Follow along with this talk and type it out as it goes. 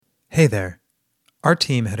Hey there. Our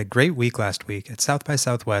team had a great week last week at South by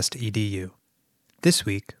Southwest EDU. This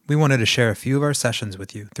week, we wanted to share a few of our sessions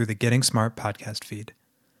with you through the Getting Smart podcast feed.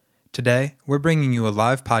 Today, we're bringing you a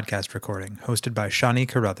live podcast recording hosted by Shani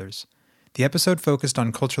Carruthers. The episode focused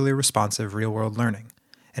on culturally responsive real-world learning,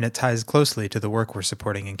 and it ties closely to the work we're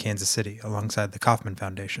supporting in Kansas City alongside the Kauffman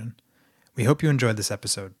Foundation. We hope you enjoyed this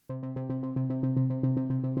episode.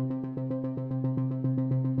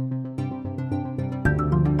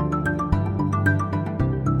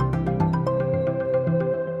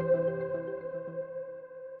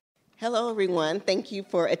 Hello, everyone. Thank you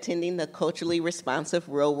for attending the Culturally Responsive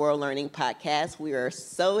Real World Learning Podcast. We are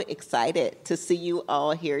so excited to see you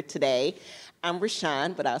all here today. I'm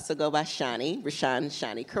Rashawn, but I also go by Shani,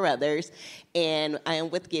 Shani Carruthers, and I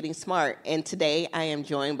am with Getting Smart. And today I am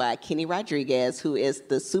joined by Kenny Rodriguez, who is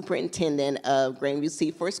the superintendent of Grandview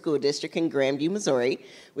Seaforth School District in Grandview, Missouri,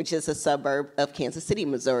 which is a suburb of Kansas City,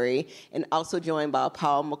 Missouri, and also joined by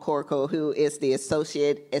Paul McCorkle, who is the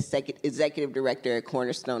associate executive director at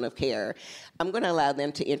Cornerstone of Care. I'm going to allow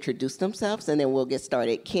them to introduce themselves, and then we'll get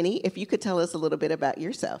started. Kenny, if you could tell us a little bit about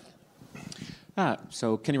yourself.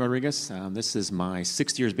 So Kenny Rodriguez, this is my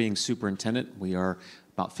 6th year as being superintendent. We are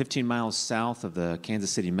about 15 miles south of the Kansas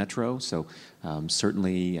City Metro, so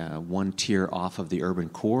certainly one tier off of the urban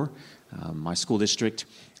core. My school district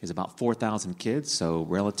is about 4,000 kids, so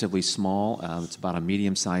relatively small. It's about a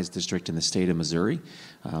medium-sized district in the state of Missouri,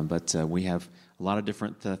 but we have a lot of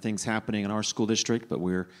different things happening in our school district, but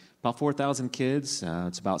we're about 4,000 kids.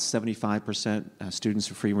 It's about 75% students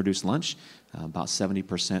with free and reduced lunch, about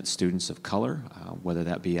 70% students of color, whether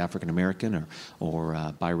that be African American or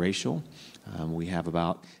biracial. We have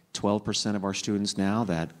about 12% of our students now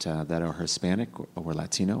that are Hispanic or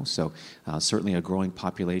Latino, so certainly a growing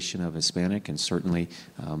population of Hispanic and certainly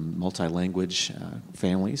multi-language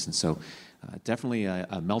families, and so definitely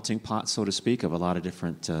a melting pot, so to speak, of a lot of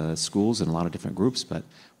different schools and a lot of different groups, but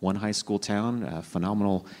one high school town, a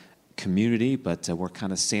phenomenal community, but we're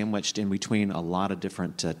kind of sandwiched in between a lot of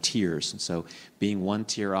different tiers. And so being one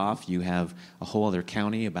tier off, you have a whole other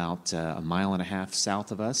county about a mile and a half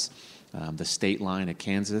south of us. The state line of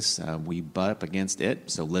Kansas, we butt up against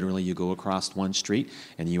it. So literally you go across one street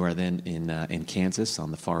and you are then in Kansas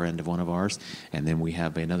on the far end of one of ours. And then we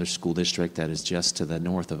have another school district that is just to the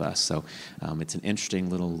north of us. So it's an interesting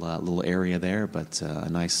little area there, but a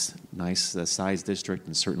nice sized district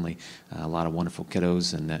and certainly a lot of wonderful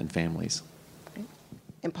kiddos and families.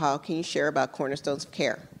 And Paul, can you share about Cornerstones of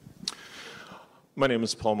Care? My name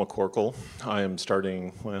is Paul McCorkle. I am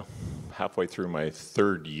starting, halfway through my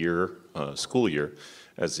third year, school year,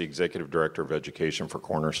 as the Executive Director of Education for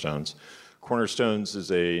Cornerstones. Cornerstones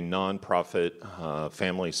is a nonprofit,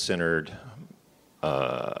 family-centered,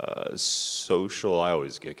 social, I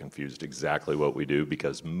always get confused exactly what we do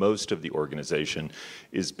because most of the organization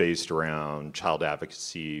is based around child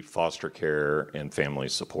advocacy, foster care, and family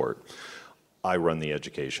support. I run the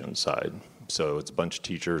education side. So it's a bunch of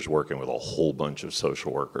teachers working with a whole bunch of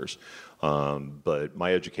social workers. But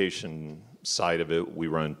my education side of it, we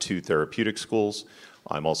run 2 therapeutic schools.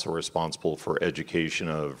 I'm also responsible for education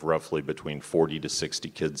of roughly between 40 to 60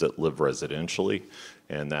 kids that live residentially.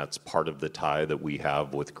 And that's part of the tie that we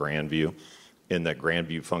have with Grandview. And that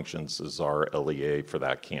Grandview functions as our LEA for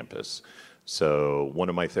that campus. So one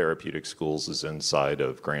of my therapeutic schools is inside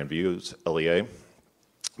of Grandview's LEA.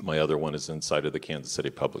 My other one is inside of the Kansas City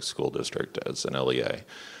Public School District as an LEA.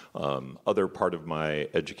 Other part of my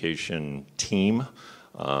education team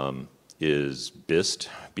is BIST,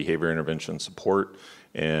 Behavior Intervention Support,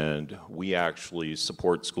 and we actually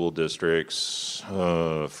support school districts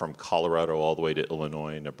from Colorado all the way to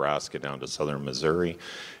Illinois, Nebraska, down to southern Missouri,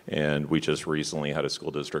 and we just recently had a school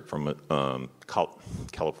district from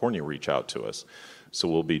California reach out to us, so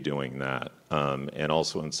we'll be doing that. And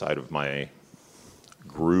also inside of my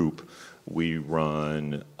group, we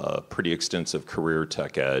run a pretty extensive career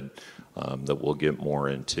tech ed that we'll get more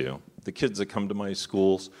into. The kids that come to my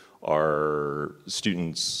schools are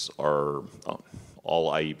students, are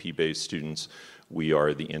all IEP-based students. We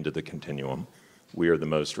are the end of the continuum. We are the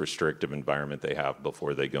most restrictive environment they have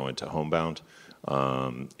before they go into homebound,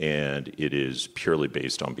 and it is purely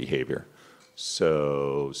based on behavior.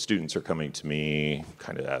 So students are coming to me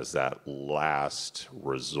kind of as that last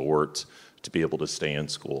resort to be able to stay in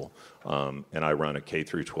school. And I run a K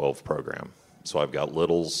through 12 program. So I've got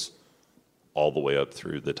littles all the way up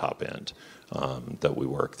through the top end that we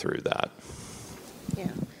work through that. Yeah,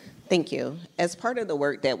 thank you. As part of the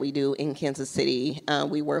work that we do in Kansas City,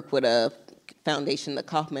 we work with a foundation, the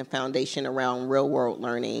Kauffman Foundation, around real-world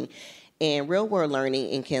learning. And real-world learning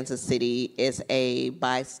in Kansas City is a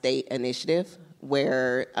bi-state initiative.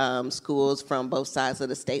 where schools from both sides of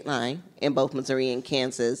the state line in both Missouri and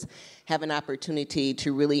Kansas have an opportunity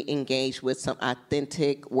to really engage with some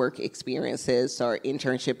authentic work experiences or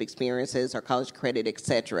internship experiences or college credit, et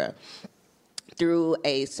cetera. Through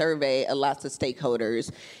a survey of lots of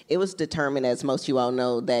stakeholders, it was determined, as most of you all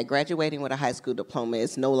know, that graduating with a high school diploma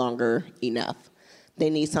is no longer enough. They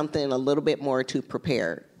need something a little bit more to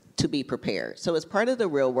be prepared. So as part of the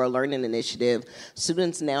Real World Learning Initiative,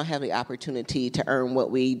 students now have the opportunity to earn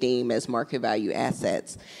what we deem as market value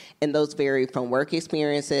assets. And those vary from work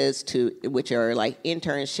experiences to which are like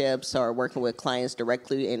internships or working with clients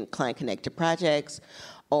directly in client-connected projects,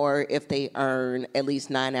 or if they earn at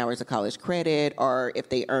least 9 hours of college credit, or if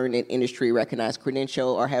they earn an industry-recognized credential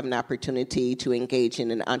or have an opportunity to engage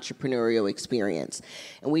in an entrepreneurial experience.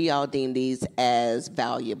 And we all deem these as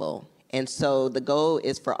valuable. And so the goal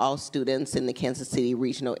is for all students in the Kansas City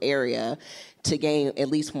regional area to gain at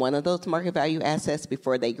least one of those market value assets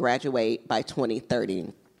before they graduate by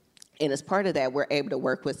 2030. And as part of that, we're able to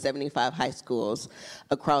work with 75 high schools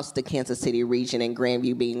across the Kansas City region, and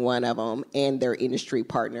Grandview being one of them, and their industry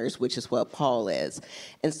partners, which is what Paul is.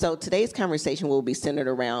 And so today's conversation will be centered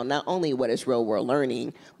around not only what is real world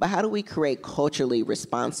learning, but how do we create culturally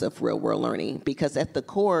responsive real world learning? Because at the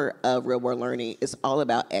core of real world learning is all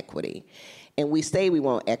about equity. And we say we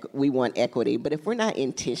want equity, but if we're not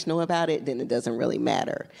intentional about it, then it doesn't really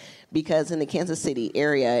matter. Because in the Kansas City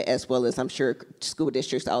area, as well as I'm sure school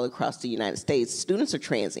districts all across the United States, students are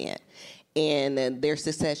transient. And their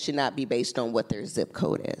success should not be based on what their zip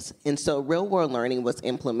code is. And so real world learning was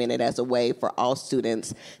implemented as a way for all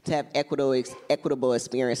students to have equitable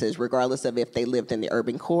experiences, regardless of if they lived in the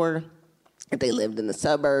urban core, if they lived in the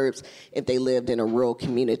suburbs, if they lived in a rural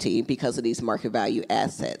community, because of these market value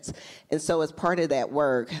assets. And so as part of that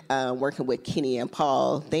work, working with Kenny and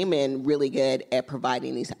Paul, they've been really good at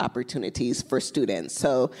providing these opportunities for students.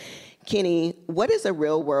 So Kenny, what is a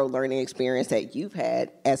real world learning experience that you've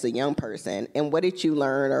had as a young person, and what did you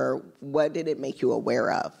learn, or what did it make you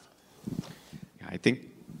aware of? I think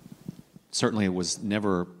certainly it was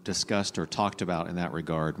never discussed or talked about in that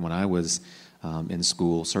regard. When I was in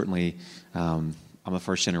school, certainly I'm a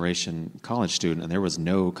first-generation college student, and there was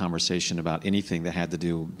no conversation about anything that had to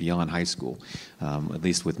do beyond high school, at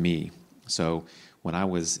least with me. So when I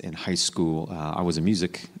was in high school, I was a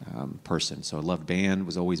music person. So I loved band,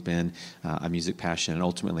 was always been a music passion, and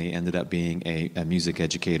ultimately ended up being a music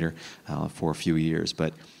educator for a few years.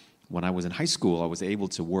 But when I was in high school, I was able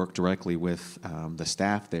to work directly with the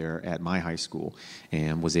staff there at my high school,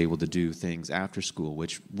 and was able to do things after school,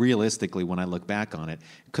 which realistically, when I look back on it,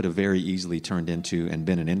 could have very easily turned into and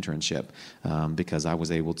been an internship, because I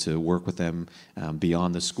was able to work with them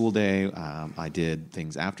beyond the school day. I did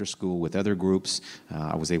things after school with other groups.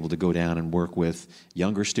 I was able to go down and work with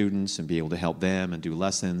younger students and be able to help them and do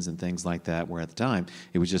lessons and things like that, where at the time,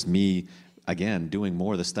 it was just me, again, doing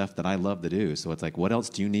more of the stuff that I love to do. So it's like, what else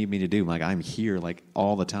do you need me to do? Like, I'm here like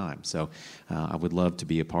all the time. So I would love to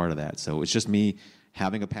be a part of that. So it's just me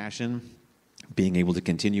having a passion, being able to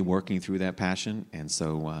continue working through that passion. And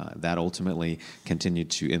so that ultimately continued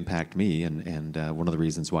to impact me, and one of the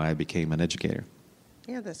reasons why I became an educator.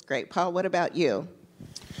 Yeah, that's great. Paul, what about you?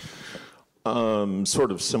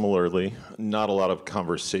 Sort of similarly, not a lot of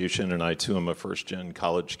conversation, and I too am a first-gen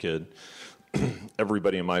college kid.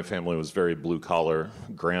 Everybody in my family was very blue collar.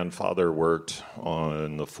 Grandfather worked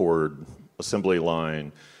on the Ford assembly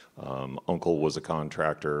line. Uncle was a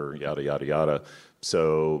contractor, yada, yada, yada.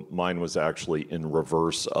 So mine was actually in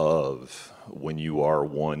reverse of when you are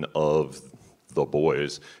one of the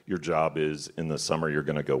boys, your job is in the summer you're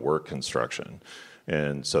going to go work construction.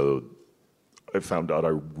 And so I found out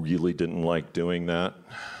I really didn't like doing that.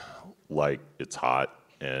 Like, it's hot,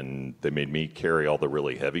 and they made me carry all the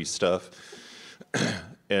really heavy stuff.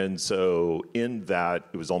 And so in that,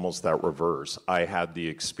 it was almost that reverse. I had the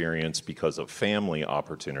experience because of family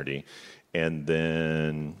opportunity. And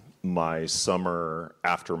then my summer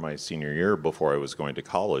after my senior year, before I was going to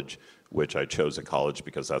college, which I chose a college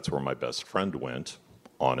because that's where my best friend went,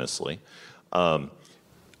 honestly,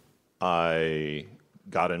 I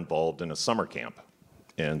got involved in a summer camp.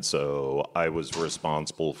 And so I was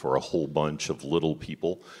responsible for a whole bunch of little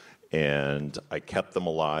people, and I kept them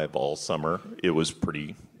alive all summer. It was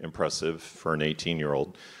pretty impressive for an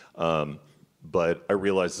 18-year-old. But I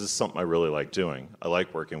realized this is something I really like doing. I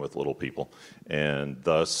like working with little people, and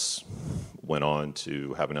thus went on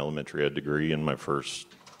to have an elementary ed degree, and my first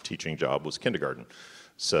teaching job was kindergarten.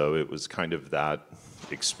 So it was kind of that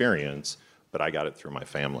experience, but I got it through my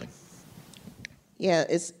family. Yeah,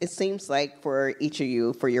 it seems like for each of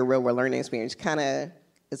you, for your real world learning experience, kind of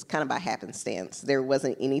it's kind of by happenstance. There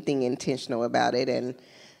wasn't anything intentional about it, and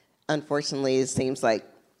unfortunately, it seems like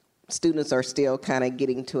students are still kind of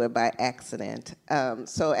getting to it by accident.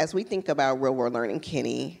 So as we think about real-world learning,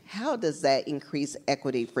 Kenny, how does that increase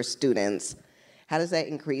equity for students? How does that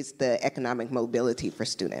increase the economic mobility for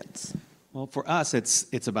students? Well, for us,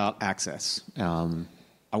 it's about access.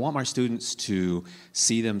 I want my students to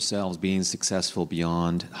see themselves being successful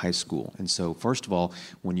beyond high school. And so, first of all,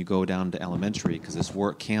 when you go down to elementary, because this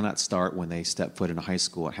work cannot start when they step foot into high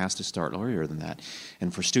school, it has to start earlier than that.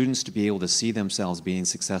 And for students to be able to see themselves being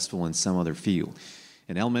successful in some other field.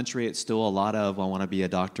 In elementary, it's still a lot of, I want to be a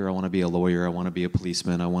doctor, I want to be a lawyer, I want to be a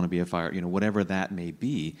policeman, I want to be a fire, whatever that may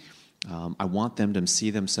be. I want them to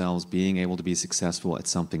see themselves being able to be successful at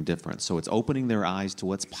something different. So it's opening their eyes to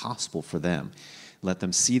what's possible for them. Let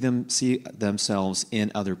them see themselves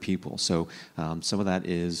in other people. So some of that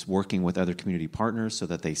is working with other community partners so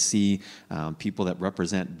that they see people that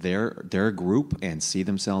represent their group and see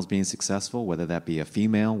themselves being successful, whether that be a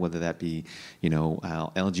female, whether that be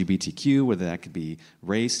LGBTQ, whether that could be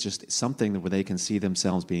race, just something where they can see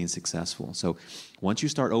themselves being successful. So once you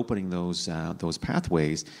start opening those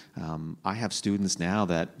pathways, I have students now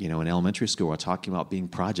that in elementary school are talking about being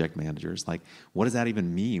project managers. Like, what does that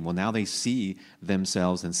even mean? Well, now they see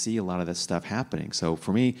themselves and see a lot of this stuff happening. So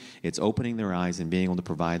for me, it's opening their eyes and being able to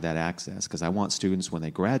provide that access, because I want students, when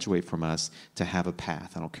they graduate from us, to have a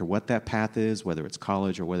path. I don't care what that path is, whether it's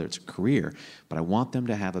college or whether it's a career, but I want them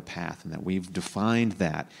to have a path, and that we've defined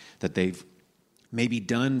that they've maybe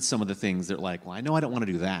done some of the things that are like, well, I know I don't want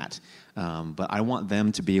to do that, but I want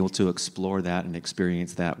them to be able to explore that and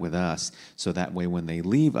experience that with us, so that way when they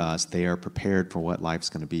leave us, they are prepared for what life's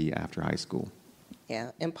going to be after high school.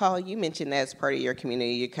 Yeah, and Paul, you mentioned that as part of your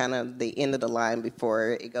community, you're kind of the end of the line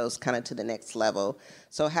before it goes kind of to the next level.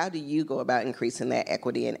 So how do you go about increasing that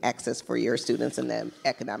equity and access for your students and the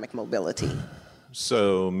economic mobility?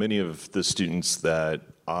 So many of the students that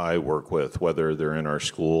I work with, whether they're in our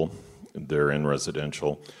school, they're in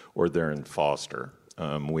residential, or they're in foster,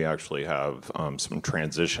 we actually have some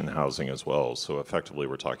transition housing as well. So effectively,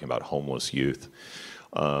 we're talking about homeless youth.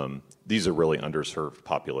 These are really underserved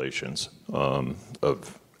populations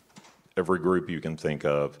of every group you can think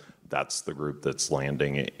of. That's the group that's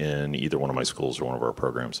landing in either one of my schools or one of our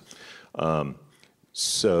programs.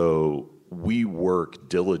 So we work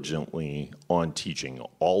diligently on teaching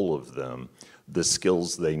all of them the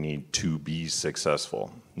skills they need to be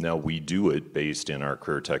successful. Now, we do it based in our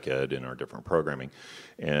career tech ed and our different programming.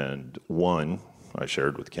 And one, I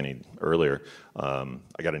shared with Kenny earlier, I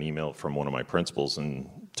got an email from one of my principals and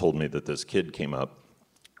told me that this kid came up.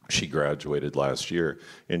 She graduated last year,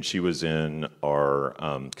 and she was in our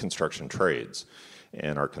construction trades.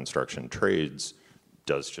 And our construction trades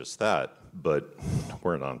does just that, but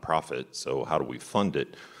we're a nonprofit, so how do we fund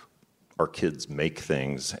it? Our kids make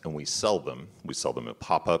things and we sell them. We sell them at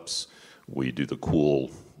pop-ups. We do the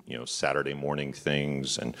cool, Saturday morning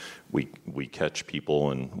things, and we catch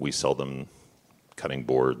people and we sell them cutting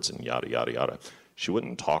boards and yada, yada, yada. She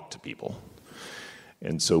wouldn't talk to people.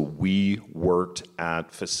 And so we worked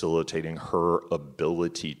at facilitating her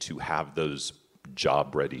ability to have those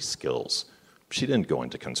job-ready skills. She didn't go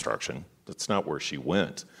into construction. That's not where she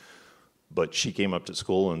went. But she came up to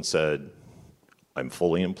school and said, I'm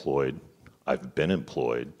fully employed. I've been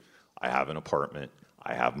employed. I have an apartment.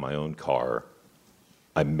 I have my own car.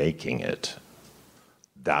 I'm making it.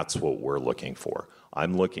 That's what we're looking for.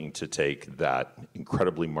 I'm looking to take that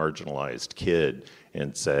incredibly marginalized kid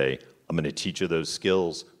and say, I'm going to teach you those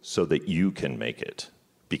skills so that you can make it.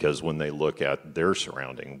 Because when they look at their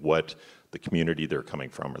surrounding, what the community they're coming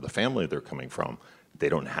from or the family they're coming from, they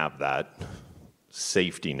don't have that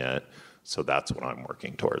safety net. So that's what I'm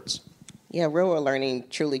working towards. Yeah, real-world learning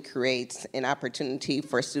truly creates an opportunity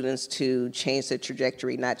for students to change the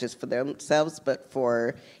trajectory, not just for themselves, but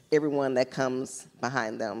for everyone that comes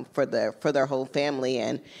behind them, for their whole family.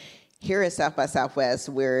 And here at South by Southwest,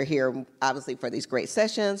 we're here obviously for these great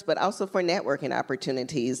sessions, but also for networking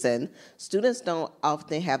opportunities. And students don't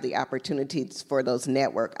often have the opportunities for those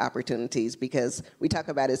network opportunities, because we talk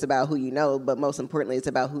about it's about who you know, but most importantly, it's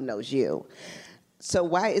about who knows you. So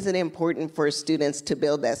why is it important for students to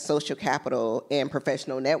build that social capital and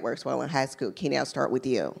professional networks while in high school? Kenny, I'll start with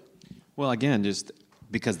you. Well, again, just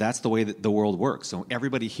because that's the way that the world works. So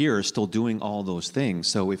everybody here is still doing all those things.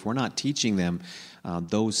 So if we're not teaching them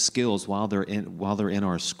those skills while they're in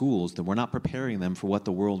our schools, then we're not preparing them for what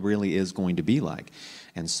the world really is going to be like.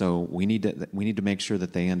 And so we need to make sure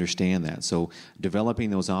that they understand that. So developing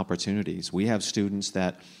those opportunities. We have students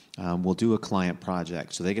that will do a client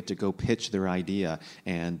project, so they get to go pitch their idea,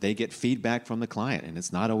 and they get feedback from the client, and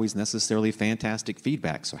it's not always necessarily fantastic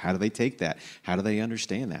feedback. So how do they take that? How do they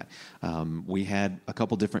understand that? We had a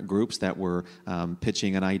couple different groups that were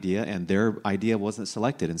pitching an idea, and their idea wasn't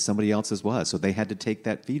selected, and somebody else's was. So they had to take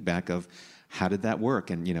that feedback of, how did that work?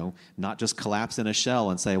 And, not just collapse in a shell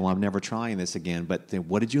and say, well, I'm never trying this again, but then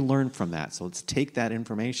what did you learn from that? So let's take that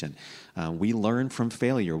information. We learn from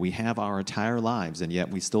failure. We have our entire lives, and yet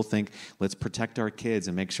we still think, let's protect our kids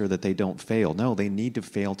and make sure that they don't fail. No, they need to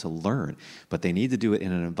fail to learn, but they need to do it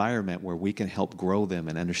in an environment where we can help grow them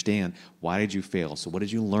and understand, why did you fail? So what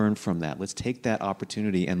did you learn from that? Let's take that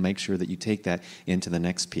opportunity and make sure that you take that into the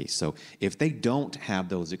next piece. So if they don't have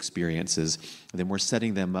those experiences, then we're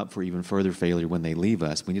setting them up for even further failure when they leave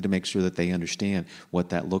us. We need to make sure that they understand what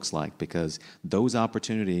that looks like, because those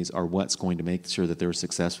opportunities are what's going to make sure that they're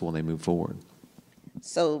successful and they move forward.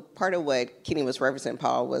 So part of what Kenny was referencing,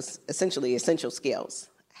 Paul, was essentially essential skills.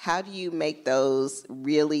 How do you make those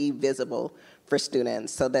really visible for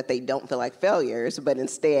students so that they don't feel like failures, but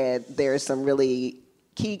instead there's some really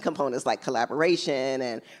key components like collaboration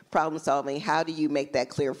and problem solving? How do you make that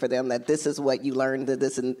clear for them that this is what you learned, that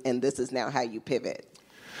this and this is now how you pivot?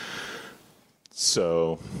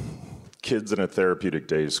 So kids in a therapeutic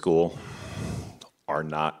day school are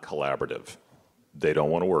not collaborative. They don't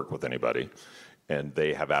want to work with anybody, and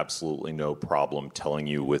they have absolutely no problem telling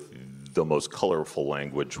you with the most colorful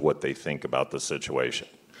language what they think about the situation.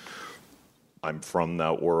 I'm from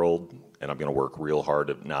that world, and I'm going to work real hard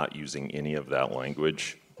at not using any of that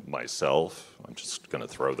language myself. I'm just going to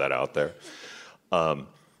throw that out there.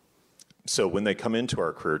 So when they come into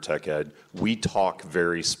our career tech ed, we talk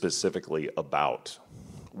very specifically about,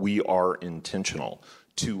 we are intentional.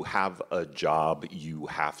 To have a job, you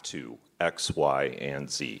have to X, Y, and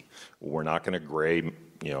Z. We're not going to gray,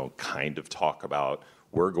 kind of talk about,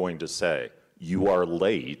 we're going to say, you are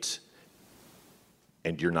late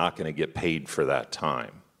and you're not going to get paid for that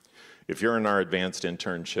time. If you're in our advanced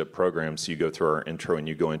internship program, so you go through our intro and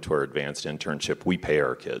you go into our advanced internship, we pay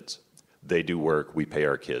our kids. They do work, we pay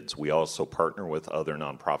our kids. We also partner with other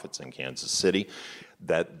nonprofits in Kansas City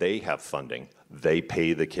that they have funding. They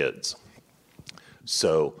pay the kids.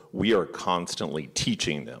 So we are constantly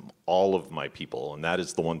teaching them, all of my people, and that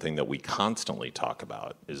is the one thing that we constantly talk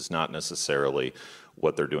about, is not necessarily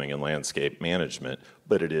what they're doing in landscape management,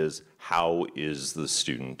 but it is, how is the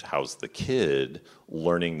student, how's the kid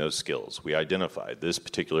learning those skills? We identify this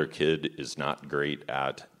particular kid is not great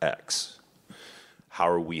at X. How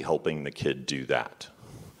are we helping the kid do that?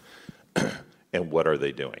 And what are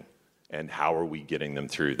they doing? And how are we getting them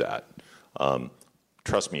through that?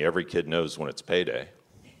 Trust me, every kid knows when it's payday.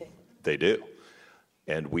 They do.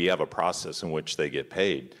 And we have a process in which they get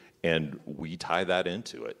paid, and we tie that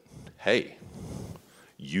into it. Hey,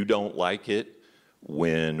 you don't like it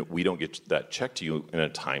when we don't get that check to you in a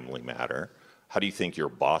timely manner. How do you think your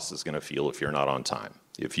boss is going to feel if you're not on time,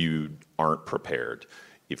 if you aren't prepared,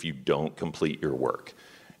 if you don't complete your work?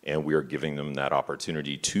 And we are giving them that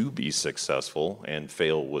opportunity to be successful and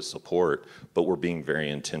fail with support, but we're being very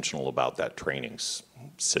intentional about that training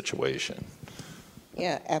situation.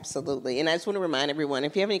 Yeah, absolutely. And I just want to remind everyone,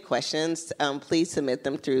 if you have any questions, please submit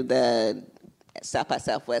them through the South by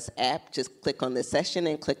Southwest app. Just click on this session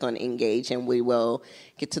and click on Engage, and we will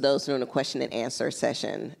get to those during the question and answer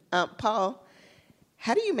session. Paul,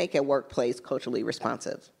 how do you make a workplace culturally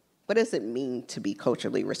responsive? What does it mean to be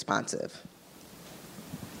culturally responsive?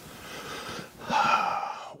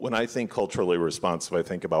 When I think culturally responsive, I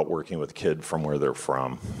think about working with kids from where they're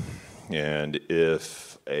from. And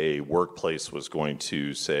if a workplace was going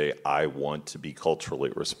to say, I want to be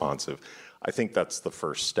culturally responsive, I think that's the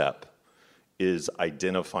first step, is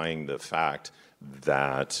identifying the fact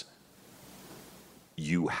that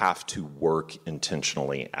you have to work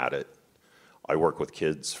intentionally at it. I work with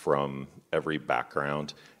kids from every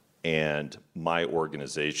background, and my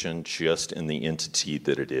organization, just in the entity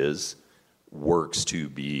that it is, works to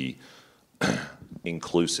be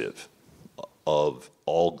inclusive of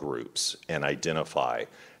all groups and identify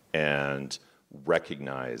and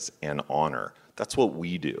recognize and honor. That's what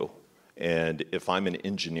we do. And if I'm an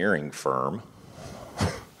engineering firm,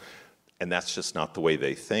 and that's just not the way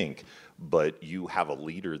they think, but you have a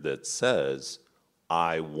leader that says,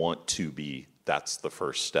 I want to be, that's the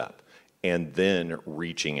first step. And then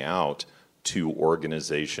reaching out to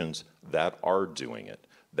organizations that are doing it,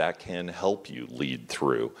 that can help you lead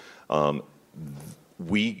through.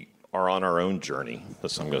 We are on our own journey.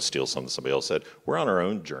 This, I'm going to steal something somebody else said. We're on our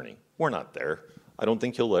own journey. We're not there. I don't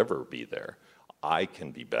think you'll ever be there. I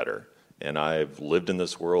can be better. And I've lived in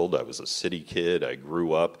this world. I was a city kid. I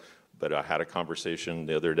grew up. But I had a conversation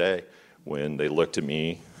the other day when they looked at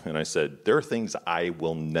me and I said, there are things I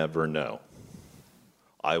will never know.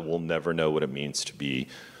 I will never know what it means to be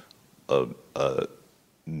a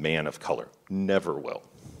man of color. Never will.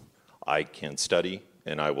 I can study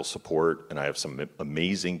and I will support, and I have some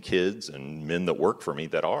amazing kids and men that work for me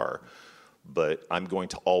that are, but I'm going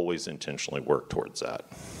to always intentionally work towards that.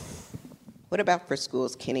 What about for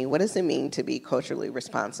schools, Kenny? What does it mean to be culturally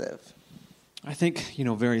responsive? I think,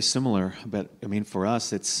 very similar, but I mean, for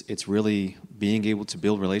us, it's really being able to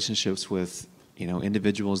build relationships with,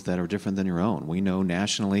 individuals that are different than your own. We know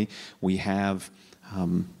nationally we have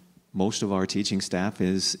most of our teaching staff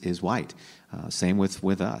is white. Same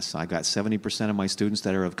with us. I got 70% of my students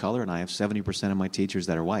that are of color, and I have 70% of my teachers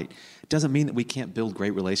that are white. It doesn't mean that we can't build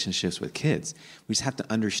great relationships with kids. We just have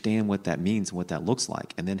to understand what that means and what that looks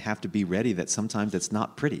like, and then have to be ready that sometimes it's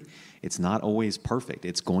not pretty. It's not always perfect.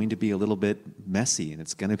 It's going to be a little bit messy, and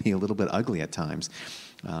it's going to be a little bit ugly at times.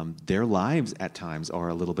 Their lives at times are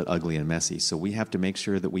a little bit ugly and messy, so we have to make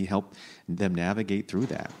sure that we help them navigate through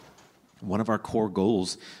that. One of our core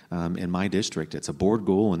goals in my district, it's a board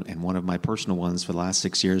goal, and one of my personal ones for the last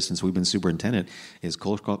 6 years since we've been superintendent, is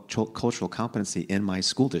cultural competency in my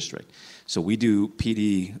school district. So we do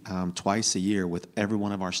PD twice a year with every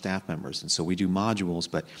one of our staff members, and so we do modules,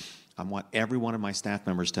 but I want every one of my staff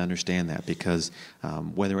members to understand that, because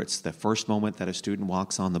whether it's the first moment that a student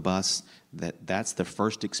walks on the bus, that's the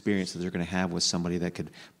first experience that they're going to have with somebody that could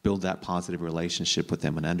build that positive relationship with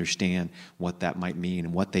them and understand what that might mean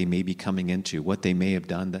and what they may be coming into, what they may have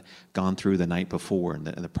gone through the night before, and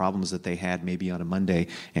the problems that they had maybe on a Monday,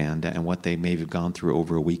 and what they may have gone through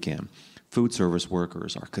over a weekend. Food service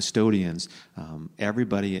workers, our custodians,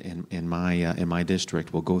 everybody in my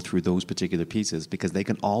district will go through those particular pieces, because they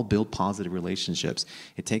can all build positive relationships.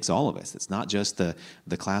 It takes all of us. It's not just the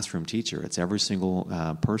classroom teacher. It's every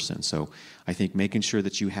single person. So I think making sure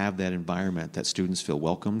that you have that environment, that students feel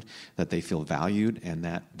welcomed, that they feel valued, and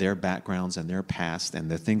that their backgrounds and their past and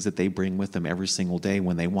the things that they bring with them every single day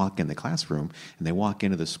when they walk in the classroom and they walk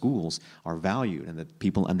into the schools are valued, and that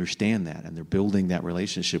people understand that, and they're building that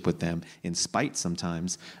relationship with them in spite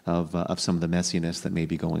sometimes of some of the messiness that may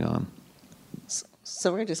be going on.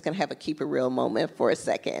 So we're just going to have a keep it real moment for a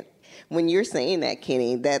second. When you're saying that,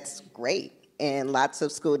 Kenny, that's great. And lots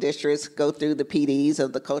of school districts go through the PDs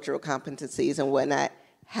of the cultural competencies and whatnot.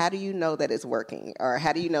 How do you know that it's working? Or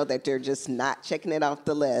how do you know that they're just not checking it off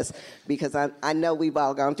the list? Because I know we've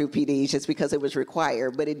all gone through PDs just because it was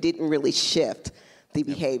required, but it didn't really shift the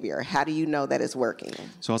behavior. How do you know that it's working?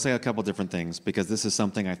 So I'll say a couple different things, because this is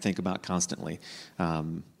something I think about constantly.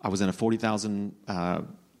 I was in a 40,000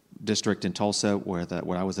 district in Tulsa where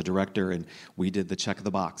I was a director, and we did the check of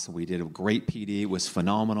the box. We did a great PD. It was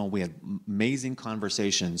phenomenal. We had amazing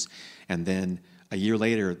conversations, and then a year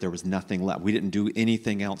later there was nothing left. We didn't do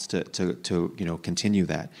anything else to continue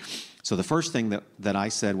that. So the first thing that I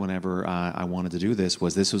said whenever I wanted to do this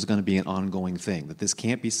was going to be an ongoing thing, that this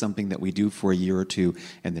can't be something that we do for a year or two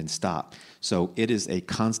and then stop. So it is a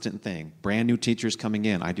constant thing. Brand new teachers coming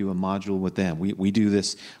in, I do a module with them. We do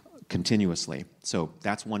this continuously. So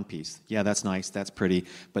that's one piece. Yeah, that's nice, that's pretty,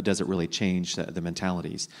 but does it really change the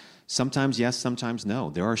mentalities? Sometimes yes, sometimes no.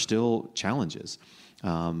 There are still challenges.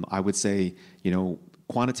 I would say,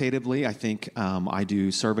 quantitatively, I think I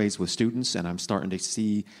do surveys with students, and I'm starting to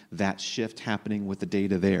see that shift happening with the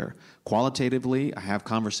data there. Qualitatively, I have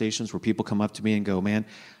conversations where people come up to me and go, man,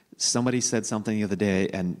 somebody said something the other day,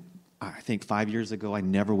 and I think 5 years ago I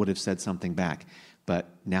never would have said something back. But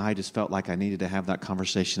now I just felt like I needed to have that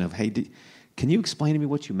conversation of, hey, can you explain to me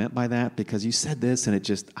what you meant by that? Because you said this, and it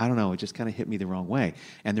just kind of hit me the wrong way.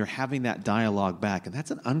 And they're having that dialogue back, and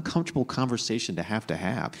that's an uncomfortable conversation to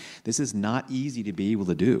have. This is not easy to be able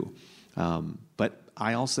to do. But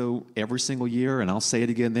I also, every single year, and I'll say it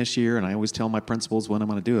again this year, and I always tell my principals when I'm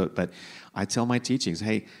going to do it, but I tell my teachings,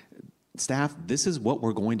 hey, staff, this is what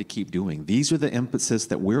we're going to keep doing. These are the emphasis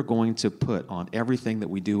that we're going to put on everything that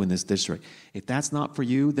we do in this district. If that's not for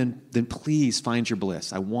you, then please find your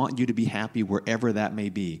bliss. I want you to be happy wherever that may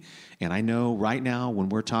be. And I know right now when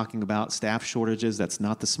we're talking about staff shortages, that's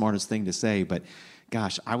not the smartest thing to say, but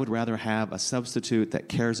gosh, I would rather have a substitute that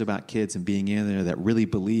cares about kids and being in there that really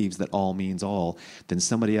believes that all means all than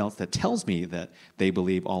somebody else that tells me that they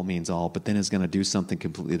believe all means all, but then is going to do something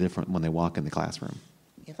completely different when they walk in the classroom.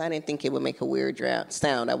 If I didn't think it would make a weird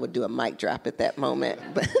sound, I would do a mic drop at that moment,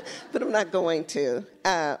 but I'm not going to.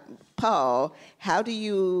 Paul, how do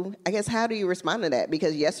you respond to that?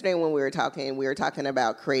 Because yesterday when we were talking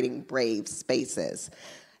about creating brave spaces.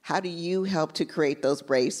 How do you help to create those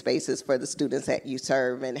brave spaces for the students that you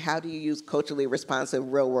serve, and how do you use culturally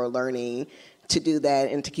responsive real-world learning to do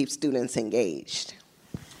that and to keep students engaged?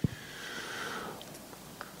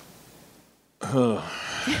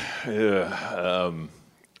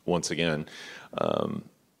 Once again,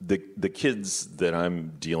 the kids that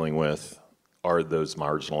I'm dealing with are those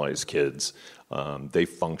marginalized kids. They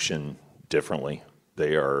function differently.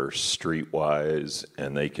 They are streetwise,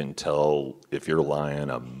 and they can tell if you're lying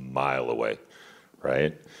a mile away,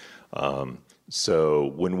 right? So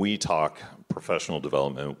when we talk professional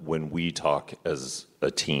development, when we talk as a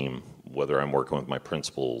team, whether I'm working with my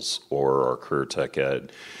principals or our career tech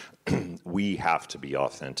ed, we have to be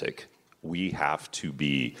authentic. We have to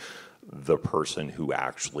be the person who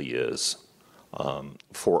actually is.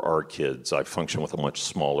 For our kids, I function with a much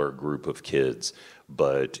smaller group of kids,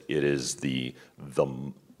 but it is the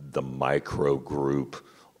micro group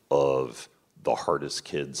of the hardest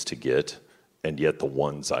kids to get, and yet the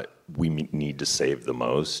ones we need to save the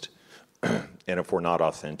most. And if we're not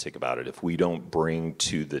authentic about it, if we don't bring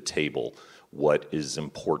to the table what is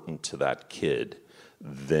important to that kid,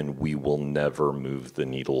 then we will never move the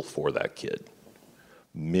needle for that kid.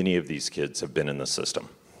 Many of these kids have been in the system,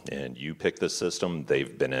 and you pick the system,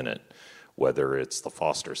 they've been in it. Whether it's the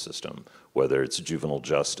foster system, whether it's juvenile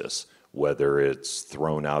justice, whether it's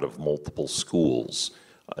thrown out of multiple schools,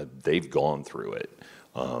 they've gone through it.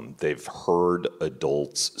 They've heard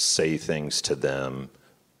adults say things to them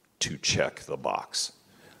to check the box.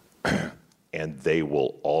 And they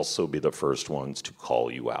will also be the first ones to call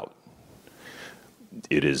you out.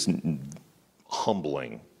 It is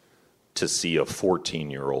humbling to see a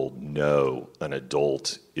 14-year-old know an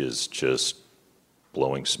adult is just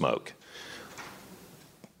blowing smoke.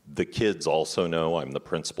 The kids also know I'm the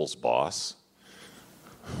principal's boss.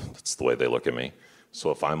 That's the way they look at me. So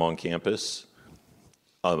if I'm on campus,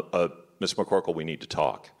 Ms. McCorkle, we need to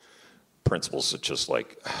talk. Principal's just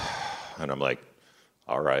like, and I'm like,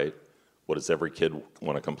 all right, what does every kid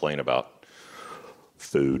want to complain about?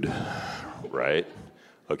 Food, right?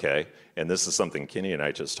 Okay, and this is something Kenny and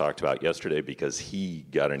I just talked about yesterday because he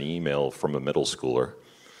got an email from a middle schooler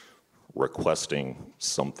requesting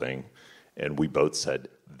something, and we both said,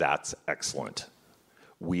 that's excellent.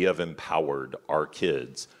 We have empowered our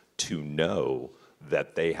kids to know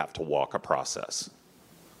that they have to walk a process.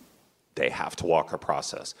 They have to walk a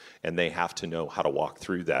process, and they have to know how to walk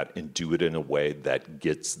through that and do it in a way that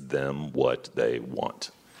gets them what they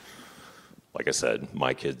want. Like I said,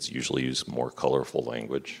 my kids usually use more colorful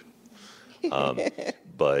language.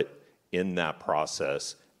 But in that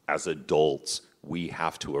process, as adults, we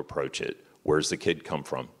have to approach it. Where's the kid come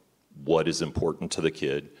from? What is important to the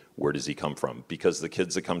kid? Where does he come from? Because the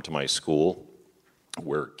kids that come to my school,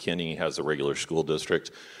 where Kenny has a regular school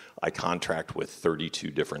district, I contract with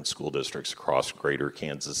 32 different school districts across greater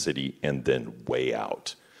Kansas City and then way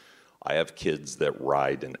out. I have kids that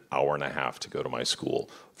ride an hour and a half to go to my school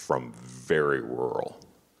from very rural.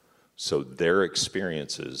 So their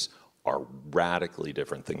experiences are radically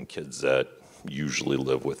different than kids that usually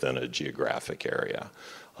live within a geographic area.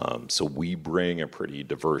 So we bring a pretty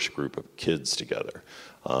diverse group of kids together.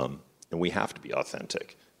 And we have to be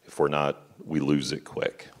authentic. If we're not, we lose it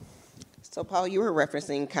quick. So Paul, you were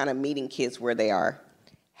referencing kind of meeting kids where they are.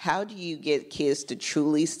 How do you get kids to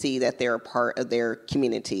truly see that they're a part of their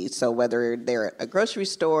community? So whether they're at a grocery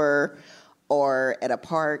store or at a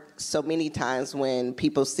park, so many times when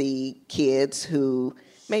people see kids who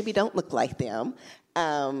maybe don't look like them,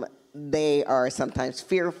 they are sometimes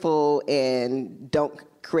fearful and don't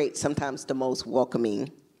create sometimes the most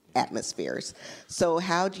welcoming atmospheres. So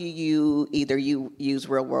how do you either use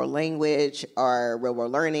real world language or real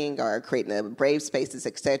world learning or creating the brave spaces,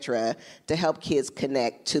 et cetera, to help kids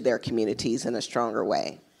connect to their communities in a stronger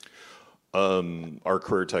way? Our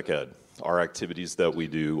career tech ed, our activities that we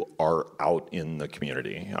do are out in the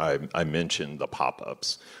community. I mentioned the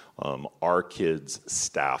pop-ups. Our kids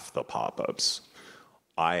staff the pop-ups.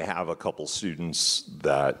 I have a couple students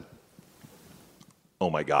that, oh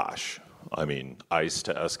my gosh, I mean, ice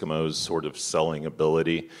to Eskimos sort of selling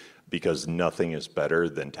ability, because nothing is better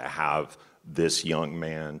than to have this young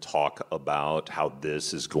man talk about how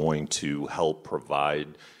this is going to help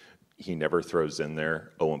provide. He never throws in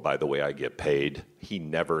there, oh, and by the way, I get paid. He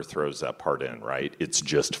never throws that part in, right? It's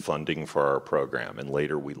just funding for our program, and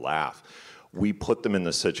later we laugh. We put them in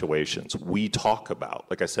the situations. We talk about,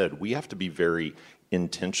 like I said, we have to be very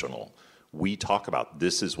intentional. We talk about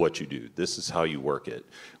this is what you do, this is how you work it.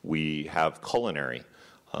 We have culinary.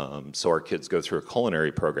 So our kids go through a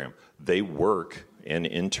culinary program. They work and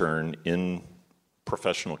intern in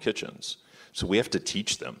professional kitchens. So we have to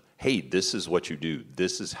teach them, hey, this is what you do.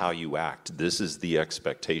 This is how you act. This is the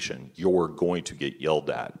expectation. You're going to get yelled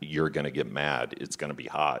at. You're going to get mad. It's going to be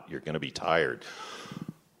hot. You're going to be tired.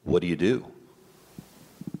 What do you do?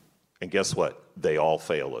 And guess what? They all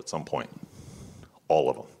fail at some point. All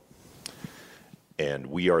of them. And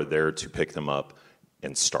we are there to pick them up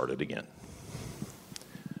and start it again.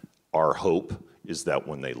 Our hope is that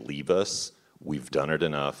when they leave us, we've done it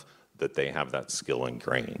enough that they have that skill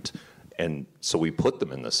ingrained. And so we put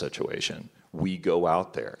them in this situation. We go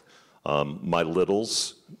out there. My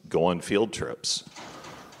littles go on field trips.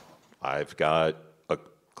 I've got a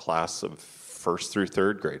class of first through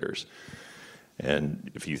third graders.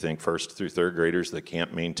 And if you think first through third graders that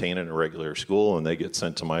can't maintain in a regular school and they get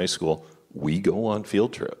sent to my school, we go on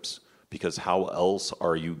field trips. Because how else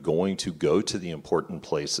are you going to go to the important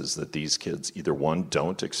places that these kids either, one,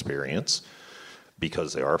 don't experience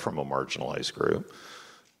because they are from a marginalized group,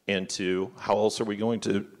 and two, how else are we going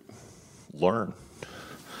to learn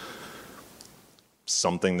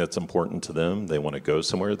something that's important to them? They want to go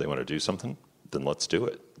somewhere, they want to do something, then let's do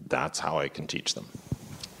it. That's how I can teach them.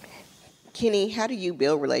 Kenny, how do you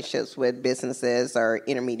build relationships with businesses or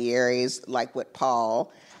intermediaries like with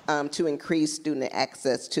Paul to increase student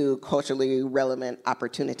access to culturally relevant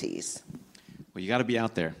opportunities? Well, you got to be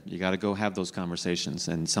out there. You got to go have those conversations,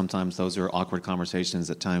 and sometimes those are awkward conversations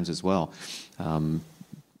at times as well.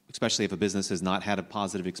 Especially if a business has not had a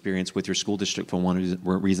positive experience with your school district for one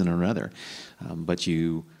reason or another. But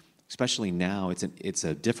you, especially now, it's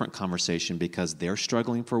a different conversation because they're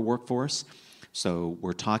struggling for a workforce. So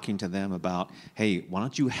we're talking to them about, hey, why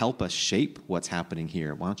don't you help us shape what's happening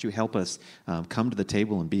here? Why don't you help us come to the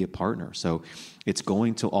table and be a partner? So it's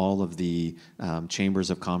going to all of the chambers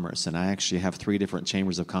of commerce. And I actually have 3 different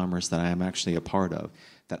chambers of commerce that I am actually a part of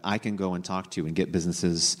that I can go and talk to and get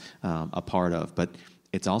businesses a part of. But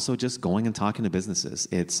it's also just going and talking to businesses.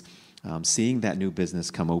 It's seeing that new business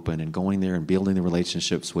come open and going there and building the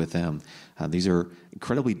relationships with them. These are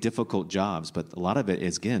incredibly difficult jobs, but a lot of it,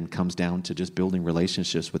 again, comes down to just building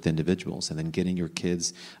relationships with individuals and then getting your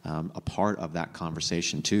kids a part of that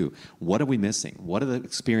conversation too. What are we missing? What are the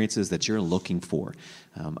experiences that you're looking for?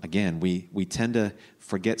 Again, we tend to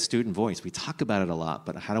forget student voice. We talk about it a lot,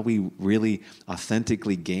 but how do we really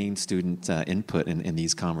authentically gain student input in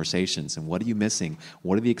these conversations? And what are you missing?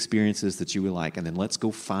 What are the experiences that you would like? And then let's go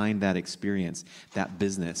find that experience, that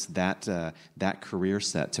business, that career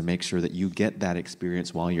set to make sure that you get that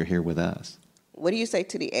experience while you're here with us. What do you say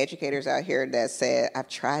to the educators out here that said, I've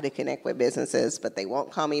tried to connect with businesses, but they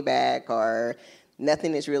won't call me back or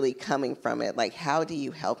nothing is really coming from it? Like, how do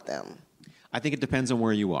you help them? I think it depends on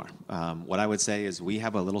where you are. What I would say is we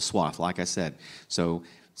have a little swath, like I said. So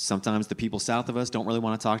sometimes the people south of us don't really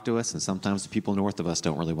want to talk to us, and sometimes the people north of us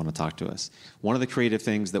don't really want to talk to us. One of the creative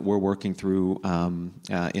things that we're working through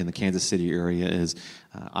in the Kansas City area is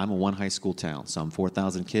I'm a one high school town, so I'm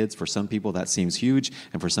 4,000 kids. For some people that seems huge,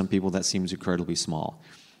 and for some people that seems incredibly small.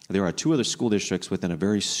 There are 2 other school districts within a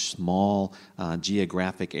very small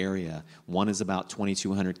geographic area. One is about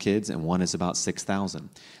 2,200 kids and one is about 6,000.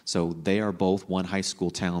 So they are both one high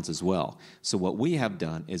school towns as well. So what we have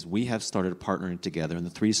done is we have started partnering together, and the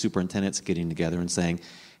 3 superintendents getting together and saying,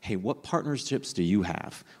 hey, what partnerships do you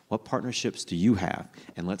have? What partnerships do you have?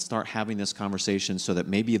 And let's start having this conversation so that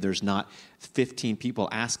maybe there's not 15 people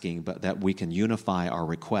asking, but that we can unify our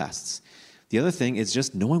requests. The other thing is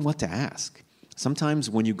just knowing what to ask. Sometimes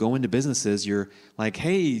when you go into businesses, you're like,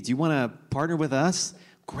 hey, do you want to partner with us?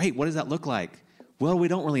 Great, what does that look like? Well, we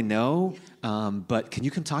don't really know, but can you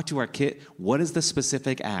come talk to our kid? What is the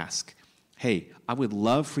specific ask? Hey, I would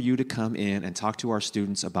love for you to come in and talk to our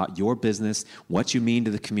students about your business, what you mean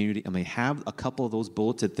to the community. I mean, have a couple of those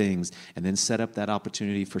bulleted things and then set up that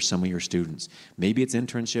opportunity for some of your students. Maybe it's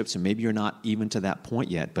internships, and maybe you're not even to that point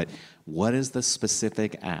yet, but what is the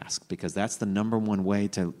specific ask? Because that's the number one way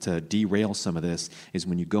to derail some of this is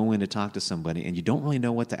when you go in to talk to somebody and you don't really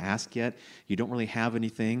know what to ask yet, you don't really have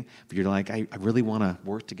anything, but you're like, I really want to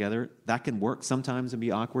work together. That can work sometimes and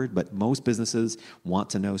be awkward, but most businesses want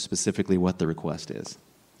to know specifically what the request is.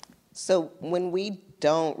 So when we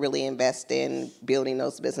don't really invest in building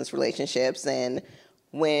those business relationships and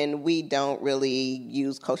when we don't really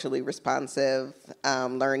use culturally responsive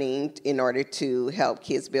learning in order to help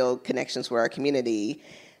kids build connections with our community,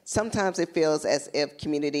 sometimes it feels as if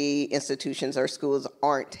community institutions or schools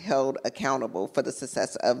aren't held accountable for the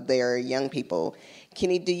success of their young people.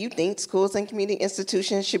 Kenny, do you think schools and community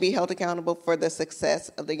institutions should be held accountable for the success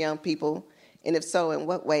of the young people? And if so, in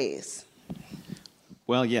what ways?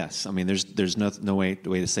 Well, yes. I mean, there's no way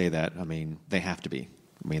to say that. I mean, they have to be.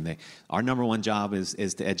 I mean, our number one job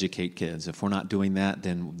is to educate kids. If we're not doing that,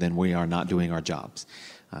 then we are not doing our jobs.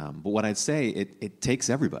 But what I'd say, it takes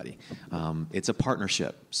everybody. It's a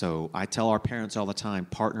partnership. So I tell our parents all the time,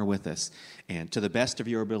 partner with us, and to the best of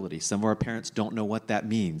your ability. Some of our parents don't know what that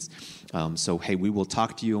means. So, hey, we will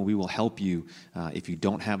talk to you and we will help you if you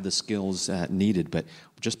don't have the skills needed. But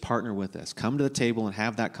just partner with us. Come to the table and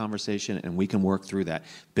have that conversation, and we can work through that.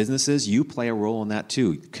 Businesses, you play a role in that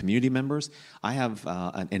too. Community members, I have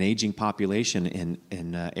an aging population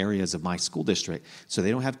in areas of my school district, so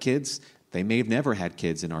they don't have kids. They may have never had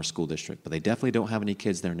kids in our school district, but they definitely don't have any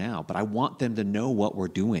kids there now. But I want them to know what we're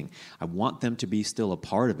doing. I want them to be still a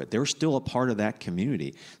part of it. They're still a part of that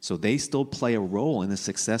community. So they still play a role in the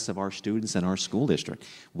success of our students and our school district.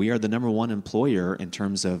 We are the number one employer in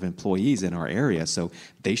terms of employees in our area, so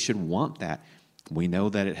they should want that. We know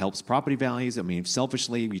that it helps property values. I mean,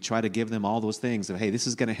 selfishly, we try to give them all those things of, hey, this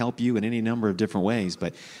is going to help you in any number of different ways.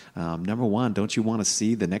 But number one, don't you want to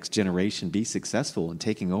see the next generation be successful in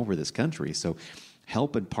taking over this country? So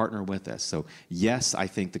help and partner with us. So yes, I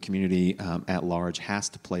think the community at large has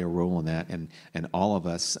to play a role in that, and all of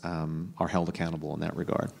us are held accountable in that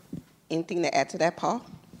regard. Anything to add to that, Paul?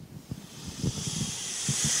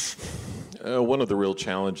 One of the real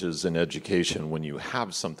challenges in education when you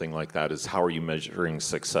have something like that is how are you measuring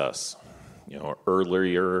success? You know,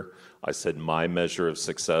 earlier I said my measure of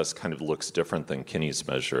success kind of looks different than Kenny's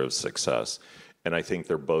measure of success, and I think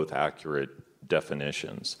they're both accurate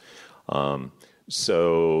definitions.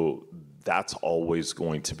 So that's always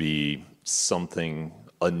going to be something,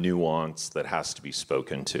 a nuance that has to be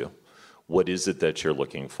spoken to. What is it that you're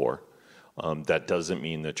looking for? That doesn't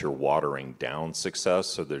mean that you're watering down success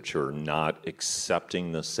so that you're not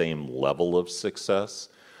accepting the same level of success.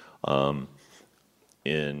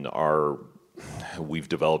 We've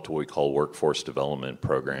developed what we call workforce development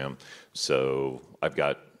program. So I've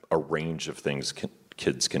got a range of things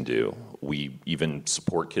kids can do. We even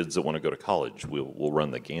support kids that want to go to college. We'll run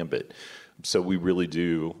the gambit. So we really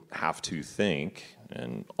do have to think,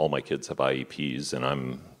 and all my kids have IEPs, and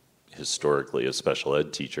I'm historically a special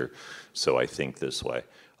ed teacher, so I think this way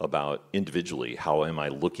about individually, how am I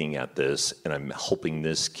looking at this and I'm helping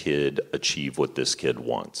this kid achieve what this kid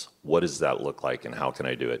wants? What does that look like and how can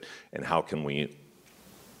I do it? And how can we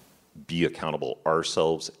be accountable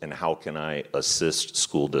ourselves and how can I assist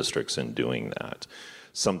school districts in doing that?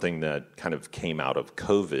 Something that kind of came out of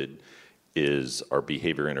COVID is our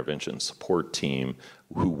behavior intervention support team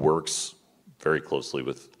who works very closely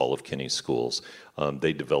with all of Kenny's schools.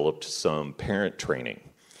 They developed some parent training.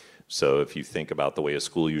 So if you think about the way a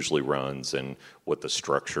school usually runs and what the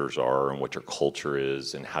structures are and what your culture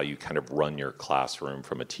is and how you kind of run your classroom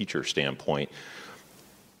from a teacher standpoint,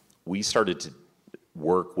 we started to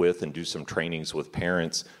work with and do some trainings with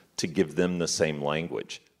parents to give them the same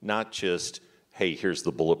language. Not just, hey, here's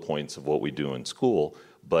the bullet points of what we do in school,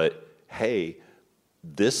 but hey,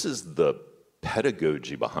 this is the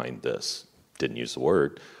pedagogy behind this. Didn't use the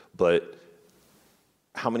word, but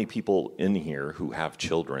how many people in here who have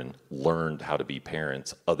children learned how to be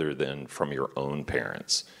parents other than from your own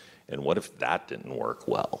parents? And what if that didn't work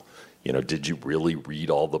well? You know, did you really read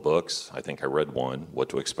all the books? I think I read one, What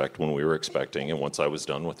to Expect When We Were Expecting, and once I was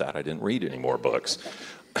done with that, I didn't read any more books.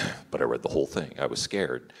 But I read the whole thing. I was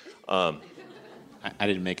scared. I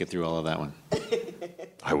didn't make it through all of that one.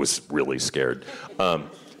 I was really scared.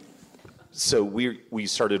 So we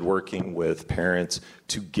started working with parents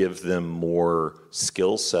to give them more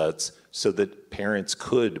skill sets so that parents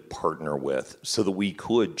could partner with, so that we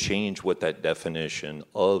could change what that definition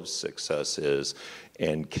of success is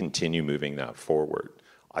and continue moving that forward.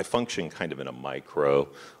 I function kind of in a micro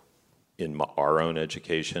in our own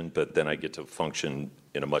education, but then I get to function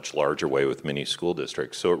in a much larger way with many school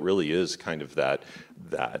districts. So it really is kind of that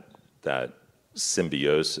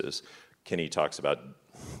symbiosis. Kenny talks about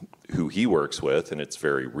who he works with, and it's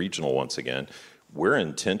very regional once again. We're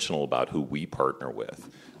intentional about who we partner with.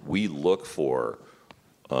 We look for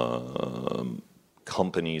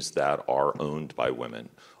companies that are owned by women,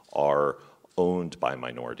 are owned by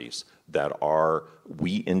minorities,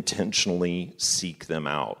 we intentionally seek them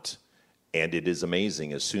out. And it is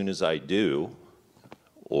amazing, as soon as I do,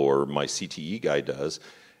 or my CTE guy does,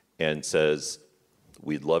 and says,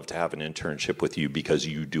 we'd love to have an internship with you because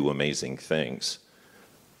you do amazing things,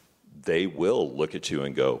 they will look at you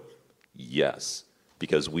and go, yes,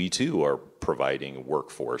 because we too are providing a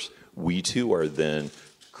workforce. We too are then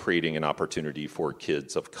creating an opportunity for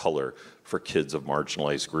kids of color, for kids of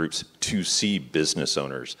marginalized groups to see business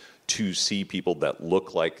owners, to see people that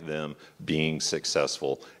look like them being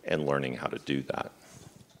successful and learning how to do that.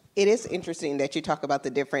 It is interesting that you talk about the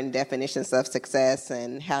different definitions of success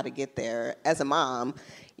and how to get there. As a mom,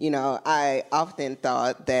 I often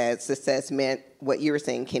thought that success meant what you were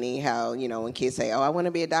saying, Kenny, how, when kids say, oh, I want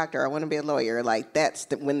to be a doctor, I want to be a lawyer, like that's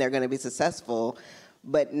when they're going to be successful.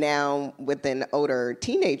 But now with an older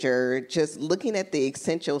teenager, just looking at the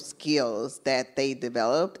essential skills that they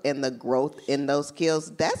developed and the growth in those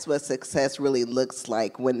skills, that's what success really looks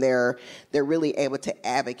like when they're really able to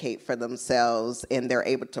advocate for themselves and they're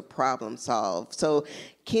able to problem solve. So,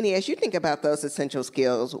 Kenny, as you think about those essential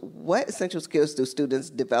skills, what essential skills do students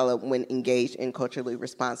develop when engaged in culturally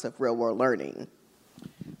responsive real-world learning?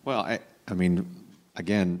 Well, I mean,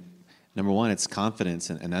 again, number one, it's confidence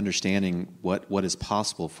and understanding what is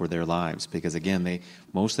possible for their lives. Because again,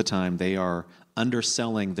 most of the time they are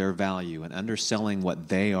underselling their value and underselling what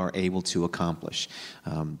they are able to accomplish.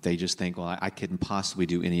 They just think, well, I couldn't possibly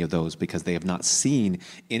do any of those because they have not seen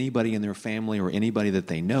anybody in their family or anybody that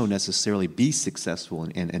they know necessarily be successful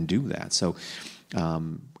and do that. So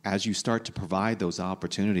as you start to provide those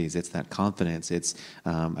opportunities, it's that confidence. It's,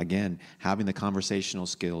 again, having the conversational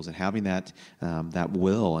skills and having that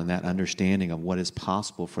will and that understanding of what is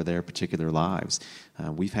possible for their particular lives.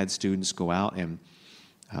 We've had students go out and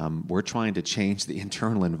we're trying to change the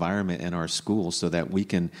internal environment in our schools so that we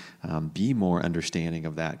can be more understanding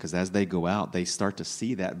of that. Because as they go out, they start to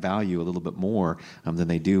see that value a little bit more than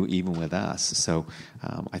they do even with us. So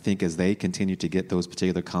I think as they continue to get those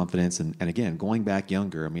particular confidence, and again, going back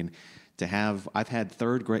younger, I mean, I've had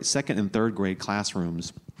second and third grade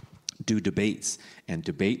classrooms do debates and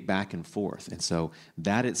debate back and forth. And so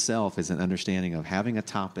that itself is an understanding of having a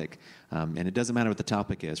topic, and it doesn't matter what the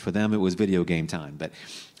topic is. For them, it was video game time, but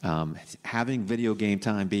having video game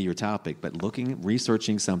time be your topic, but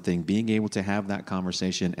researching something, being able to have that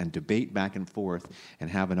conversation and debate back and forth and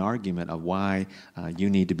have an argument of why you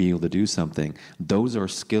need to be able to do something, those are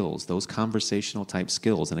skills, those conversational type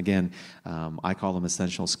skills. And again, I call them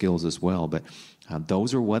essential skills as well, but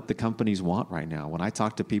those are what the companies want right now. When I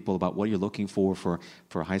talk to people about what you're looking for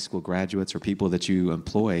high school graduates or people that you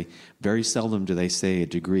employ, very seldom do they say a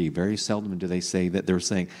degree. Very seldom do they say that they're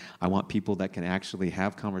saying, I want people that can actually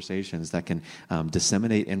have conversations, that can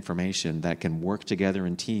disseminate information, that can work together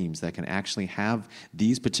in teams, that can actually have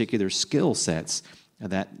these particular skill sets,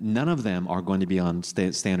 that none of them are going to be on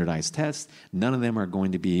standardized tests. None of them are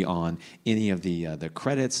going to be on any of the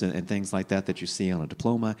credits and things like that you see on a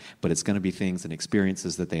diploma, but it's going to be things and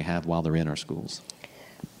experiences that they have while they're in our schools.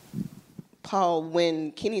 Paul,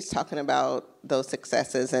 when Kenny's talking about those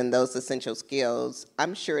successes and those essential skills,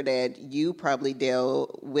 I'm sure that you probably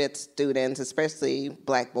deal with students, especially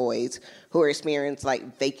Black boys, who are experiencing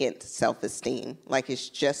like vacant self-esteem, like it's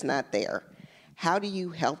just not there. How do you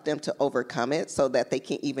help them to overcome it so that they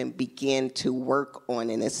can even begin to work on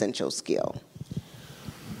an essential skill?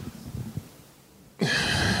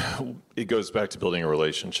 It goes back to building a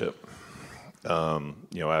relationship.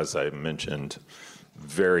 As I mentioned,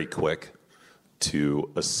 very quick to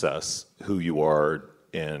assess who you are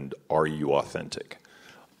and are you authentic.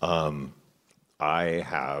 I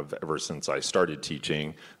have, ever since I started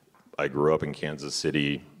teaching, I grew up in Kansas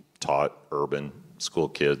City, taught urban school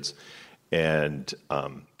kids, and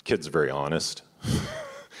kids are very honest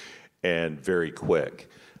and very quick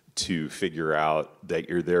to figure out that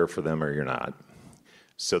you're there for them or you're not.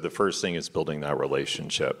 So the first thing is building that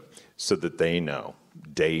relationship so that they know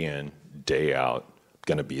day in, day out, I'm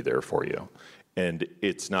going to be there for you. And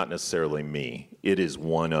it's not necessarily me. It is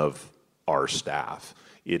one of our staff.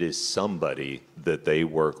 It is somebody that they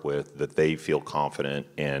work with that they feel confident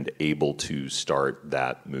and able to start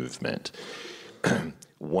that movement.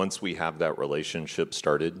 Once we have that relationship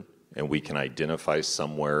started and we can identify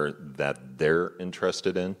somewhere that they're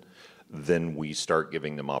interested in, then we start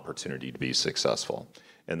giving them opportunity to be successful.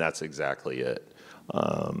 And that's exactly it.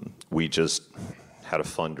 We just had a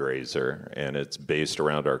fundraiser, and it's based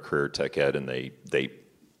around our career tech ed, and they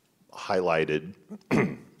highlighted,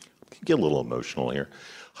 get a little emotional here,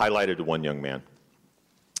 highlighted one young man.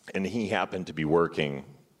 And he happened to be working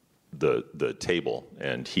the table,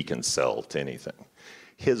 and he can sell to anything.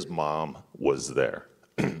 His mom was there.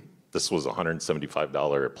 This was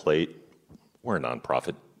 $175 a plate. We're a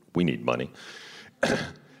nonprofit. We need money.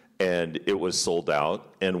 And it was sold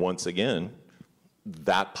out. And once again,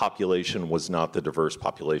 that population was not the diverse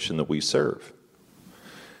population that we serve.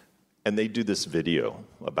 And they do this video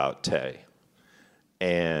about Tay.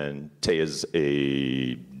 And Tay is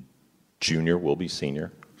a junior, will be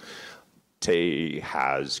senior. Tay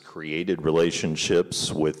has created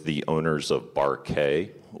relationships with the owners of Bar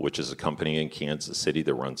K, which is a company in Kansas City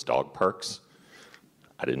that runs dog parks.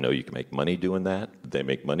 I didn't know you could make money doing that. They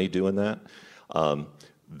make money doing that.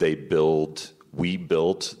 We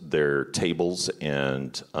built their tables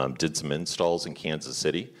and did some installs in Kansas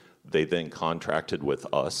City. They then contracted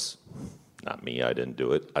with us, not me, I didn't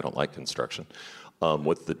do it, I don't like construction,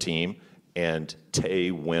 with the team. And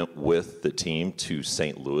Tay went with the team to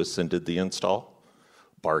St. Louis and did the install.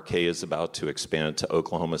 Bar K is about to expand to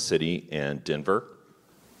Oklahoma City and Denver.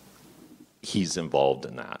 He's involved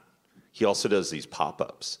in that. He also does these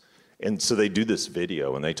pop-ups. And so they do this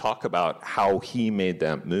video, and they talk about how he made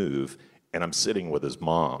that move, and I'm sitting with his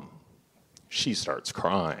mom. She starts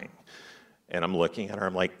crying. And I'm looking at her,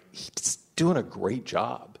 I'm like, he's doing a great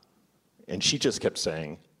job. And she just kept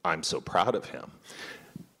saying, I'm so proud of him.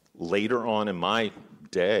 Later on in my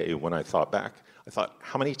day, when I thought back, I thought,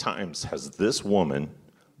 how many times has this woman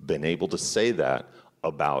been able to say that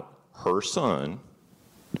about her son,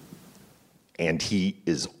 and he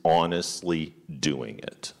is honestly doing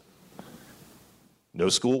it? No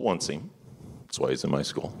school wants him. That's why he's in my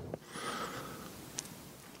school.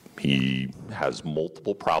 He has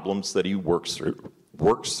multiple problems that he works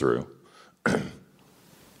through.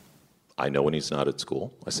 I know when he's not at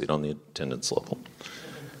school. I see it on the attendance level.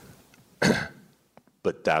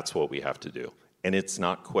 But that's what we have to do. And it's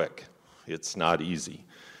not quick. It's not easy.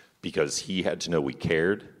 Because he had to know we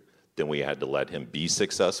cared, then we had to let him be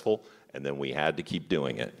successful, and then we had to keep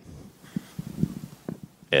doing it.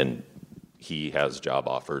 And he has job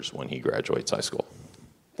offers when he graduates high school.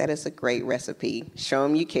 That is a great recipe. Show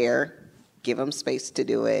them you care, give them space to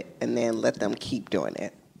do it, and then let them keep doing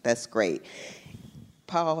it. That's great.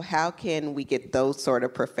 Paul, how can we get those sort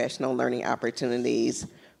of professional learning opportunities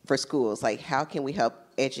for schools? Like, how can we help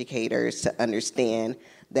educators to understand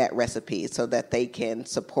that recipe so that they can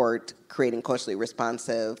support creating culturally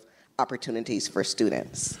responsive opportunities for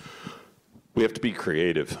students? We have to be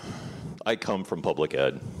creative. I come from public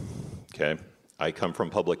ed, okay? I come from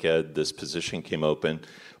public ed. This position came open,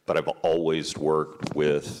 but I've always worked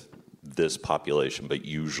with this population, but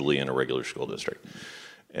usually in a regular school district.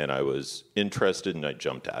 And I was interested and I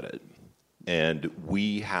jumped at it. And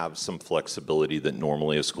we have some flexibility that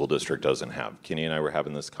normally a school district doesn't have. Kenny and I were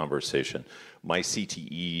having this conversation. My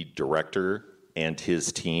CTE director and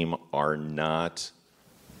his team are not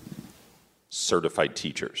certified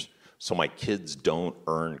teachers. So my kids don't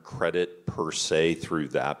earn credit per se through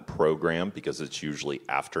that program because it's usually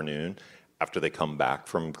afternoon after they come back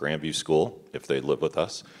from Grandview School, if they live with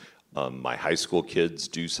us. My high school kids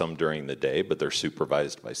do some during the day, but they're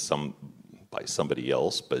supervised by somebody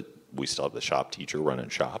else, but we still have the shop teacher running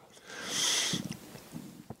shop.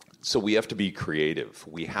 So we have to be creative.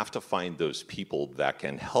 We have to find those people that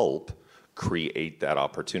can help create that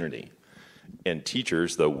opportunity. And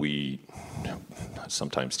teachers, though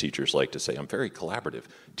sometimes teachers like to say, I'm very collaborative.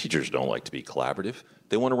 Teachers don't like to be collaborative.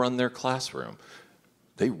 They want to run their classroom.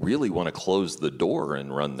 They really want to close the door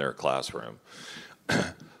and run their classroom.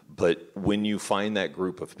 But when you find that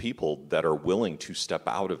group of people that are willing to step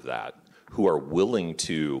out of that, who are willing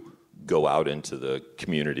to go out into the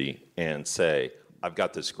community and say, I've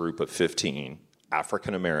got this group of 15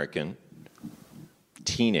 African-American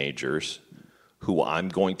teenagers who I'm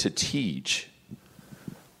going to teach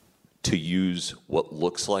to use what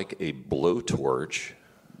looks like a blowtorch.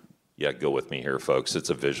 Yeah, go with me here, folks. It's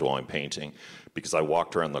a visual I'm painting because I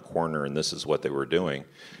walked around the corner and this is what they were doing.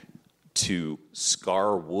 To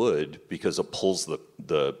scar wood because it pulls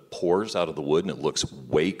the pores out of the wood and it looks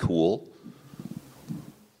way cool.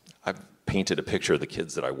 I've painted a picture of the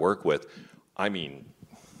kids that I work with. I mean,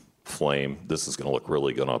 flame. This is going to look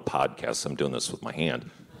really good on a podcast. I'm doing this with my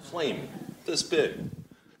hand. Flame, this big.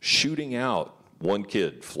 Shooting out. One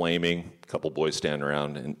kid flaming, a couple boys standing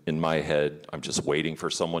around. And in my head, I'm just waiting for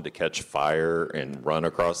someone to catch fire and run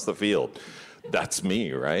across the field. That's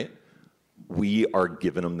me, right? We are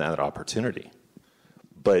giving them that opportunity.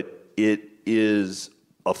 But it is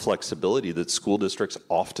a flexibility that school districts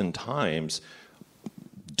oftentimes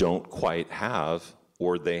don't quite have,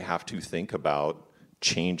 or they have to think about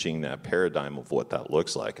changing that paradigm of what that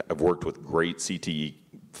looks like. I've worked with great CTE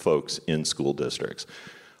folks in school districts.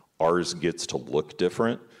 Ours gets to look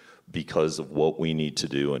different because of what we need to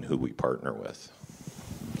do and who we partner with.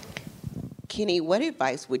 Kenny, what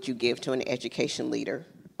advice would you give to an education leader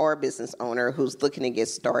or a business owner who's looking to get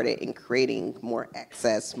started in creating more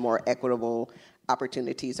access, more equitable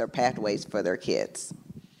opportunities or pathways for their kids?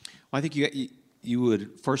 Well, I think you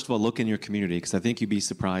would, first of all, look in your community, because I think you'd be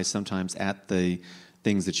surprised sometimes at the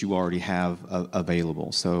things that you already have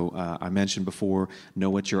available. So I mentioned before, know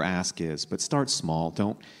what your ask is, but start small.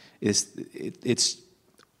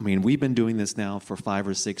 I mean, we've been doing this now for 5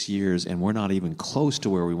 or 6 years, and we're not even close to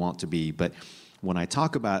where we want to be. But when I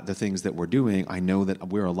talk about the things that we're doing, I know that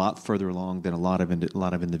we're a lot further along than a lot of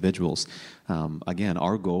individuals. Again,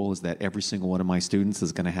 our goal is that every single one of my students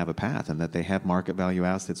is going to have a path, and that they have market value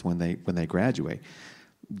assets when they graduate.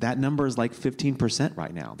 That number is like 15%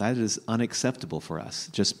 right now. That is unacceptable for us.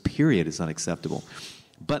 Just period is unacceptable.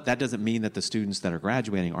 But that doesn't mean that the students that are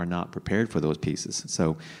graduating are not prepared for those pieces.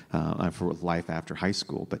 So for life after high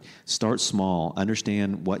school. But start small,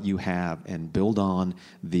 understand what you have, and build on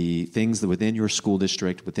the things that within your school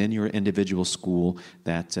district, within your individual school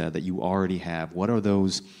that you already have. What are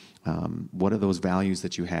those values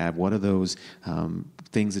that you have? What are those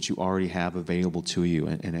things that you already have available to you?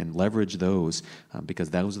 And leverage those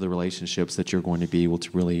because those are the relationships that you're going to be able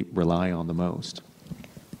to really rely on the most.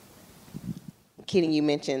 Kenny, you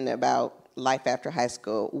mentioned about life after high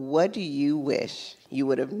school. What do you wish you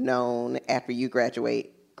would have known after you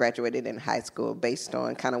graduated in high school based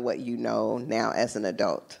on kind of what you know now as an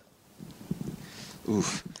adult?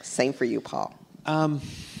 Oof. Same for you, Paul.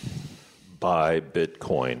 Buy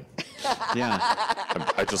Bitcoin. Yeah.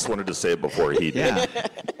 I just wanted to say it before he did. Yeah.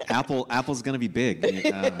 Apple's going to be big.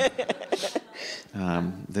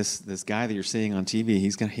 This guy that you're seeing on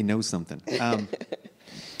TV, he knows something.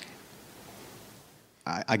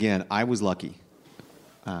 I was lucky.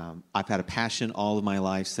 I've had a passion all of my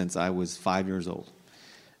life since I was 5 years old.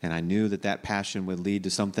 And I knew that passion would lead to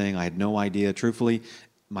something. I had no idea. Truthfully,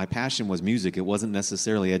 my passion was music. It wasn't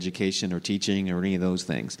necessarily education or teaching or any of those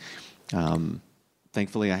things.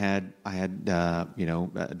 Thankfully, I had a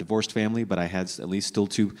divorced family, but I had at least still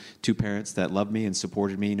two parents that loved me and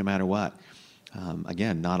supported me no matter what.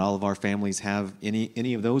 Again, not all of our families have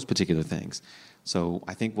any of those particular things. So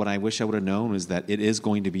I think what I wish I would have known is that it is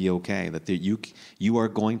going to be okay, that you are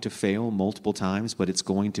going to fail multiple times, but it's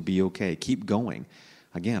going to be okay. Keep going.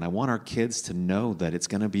 Again, I want our kids to know that it's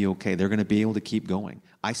going to be okay. They're going to be able to keep going.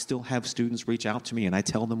 I still have students reach out to me, and I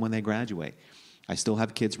tell them when they graduate. I still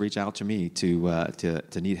have kids reach out to me to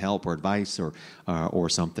need help or advice or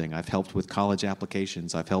something. I've helped with college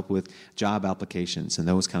applications. I've helped with job applications and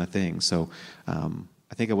those kind of things. So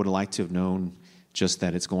I think I would have liked to have known just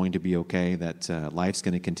that it's going to be okay, that life's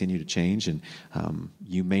going to continue to change, and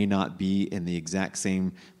you may not be in the exact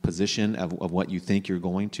same position of what you think you're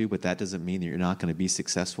going to, but that doesn't mean that you're not going to be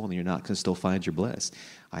successful and you're not going to still find your bliss.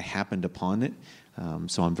 I happened upon it,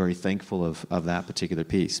 so I'm very thankful of that particular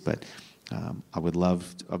piece. But I've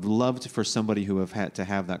loved for somebody who have had to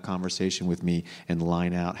have that conversation with me and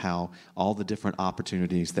line out how all the different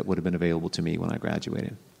opportunities that would have been available to me when I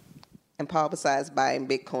graduated. And Paul, besides buying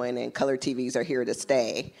Bitcoin and color TVs are here to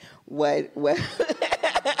stay, what would you...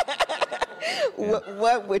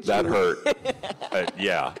 That hurt.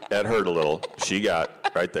 Yeah, that hurt a little. She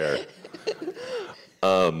got right there.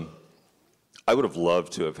 I would have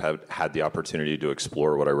loved to have had the opportunity to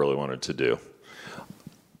explore what I really wanted to do.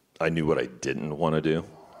 I knew what I didn't want to do,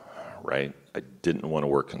 right? I didn't want to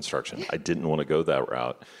work construction. I didn't want to go that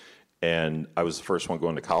route. And I was the first one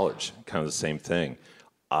going to college, kind of the same thing.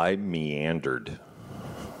 I meandered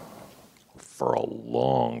for a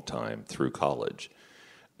long time through college.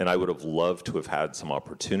 And I would have loved to have had some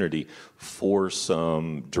opportunity for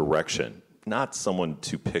some direction, not someone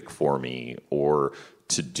to pick for me or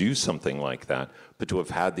to do something like that, but to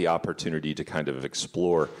have had the opportunity to kind of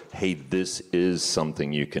explore, hey, this is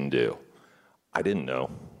something you can do. I didn't know.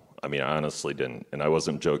 I mean, I honestly didn't. And I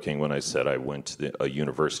wasn't joking when I said I went to a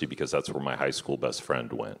university because that's where my high school best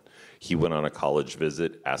friend went. He went on a college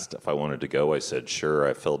visit, asked if I wanted to go. I said, sure.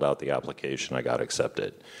 I filled out the application. I got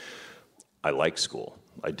accepted. I like school.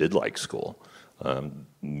 I did like school.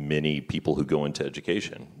 Many people who go into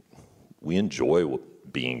education, we enjoy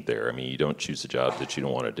being there. I mean, you don't choose a job that you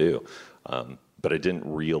don't want to do. But I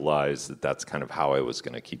didn't realize that that's kind of how I was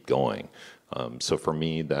going to keep going. So for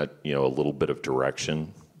me, that, a little bit of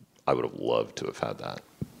direction, I would have loved to have had that.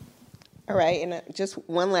 All right, and just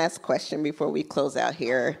one last question before we close out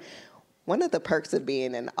here. One of the perks of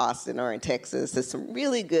being in Austin or in Texas is some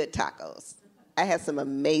really good tacos. I had some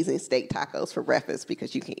amazing steak tacos for breakfast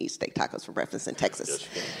because you can eat steak tacos for breakfast in Texas.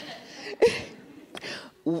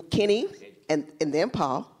 Kenny, and then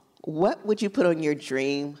Paul, what would you put on your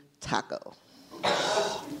dream taco?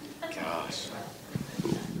 Gosh.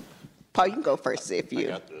 Paul, you can go first if you...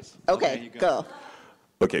 I got this. Okay, go.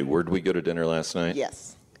 Okay, where'd we go to dinner last night?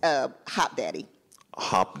 Yes. Hop Daddy.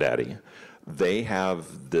 Hop Daddy. They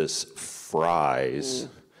have this fries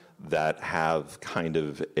that have kind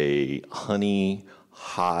of a honey,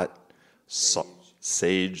 hot,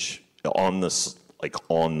 Sage on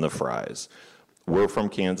the fries. We're from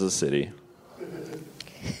Kansas City.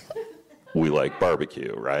 We like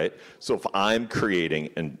barbecue, right? So if I'm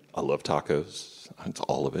creating, and I love tacos, it's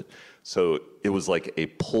all of it. So it was like a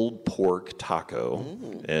pulled pork taco,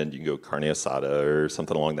 and you can go carne asada or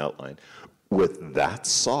something along that line. With that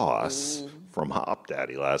sauce from Hop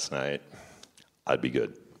Daddy last night, I'd be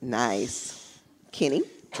good. Nice. Kenny?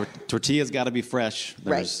 Tortilla's got to be fresh.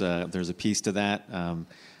 There's Right. there's a piece to that.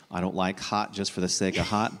 I don't like hot just for the sake of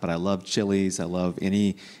hot, but I love chilies. I love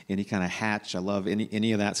any kind of hatch. I love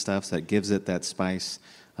any of that stuff that gives it that spice.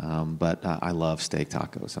 But I love steak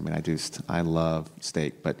tacos. I mean, I love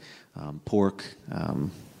steak, but pork.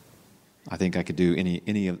 I think I could do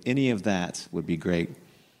any of that would be great.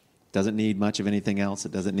 Doesn't need much of anything else.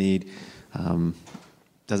 It doesn't need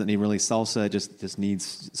really salsa. It just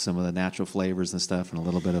needs some of the natural flavors and stuff, and a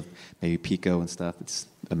little bit of maybe pico and stuff. It's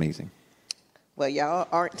amazing. Well, y'all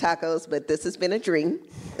aren't tacos, but this has been a dream.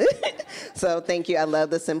 So thank you. I love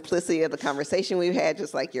the simplicity of the conversation we've had,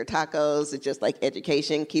 just like your tacos. It's just like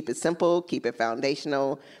education. Keep it simple, keep it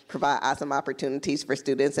foundational, provide awesome opportunities for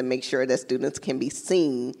students, and make sure that students can be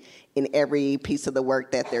seen in every piece of the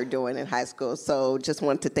work that they're doing in high school. So just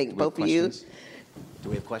want to thank both of you. Do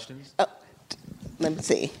we have questions? Oh, let me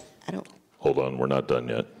see. Hold on, we're not done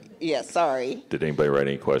yet. Yeah, sorry. Did anybody write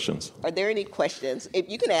any questions? Are there any questions? If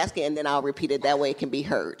you can ask it, and then I'll repeat it. That way it can be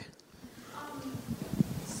heard.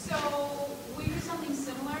 So we do something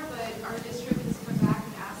similar, but our district has come back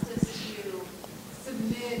and asked us to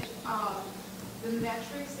submit the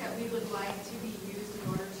metrics that we would like to be used in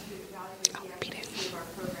order to evaluate the efficacy of our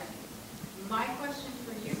programming. My question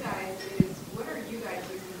for you guys is, what are you guys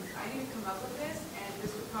using? I didn't come up with this, and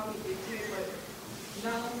this would probably dictate what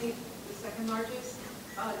not only the second largest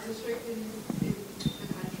district in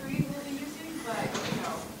the country will be using, but,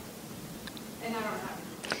 and I don't have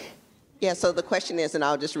any. Yeah, so the question is, and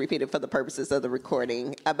I'll just repeat it for the purposes of the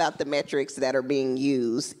recording, about the metrics that are being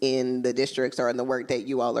used in the districts or in the work that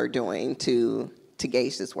you all are doing to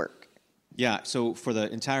gauge this work. Yeah, so for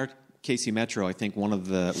the entire KC Metro, I think one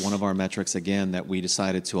of our metrics, again, that we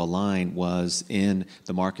decided to align was in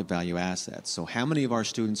the market value assets. So how many of our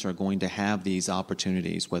students are going to have these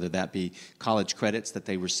opportunities, whether that be college credits that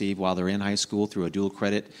they receive while they're in high school through a dual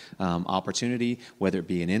credit opportunity, whether it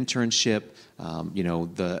be an internship,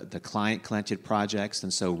 the client-collected projects.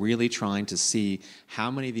 And so really trying to see how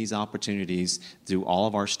many of these opportunities do all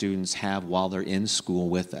of our students have while they're in school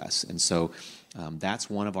with us. And so that's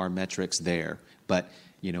one of our metrics there. But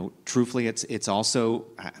truthfully, it's also,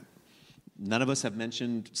 none of us have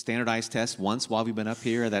mentioned standardized tests once while we've been up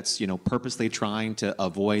here. That's, purposely trying to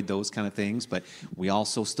avoid those kind of things. But we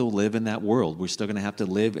also still live in that world. We're still going to have to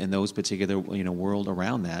live in those particular, world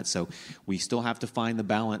around that. So we still have to find the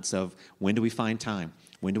balance of when do we find time?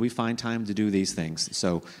 When do we find time to do these things?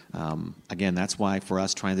 So again, that's why for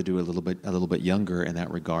us trying to do a little bit younger in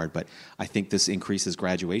that regard. But I think this increases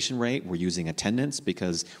graduation rate. We're using attendance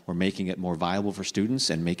because we're making it more viable for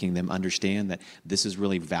students and making them understand that this is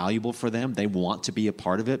really valuable for them. They want to be a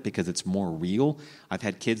part of it because it's more real. I've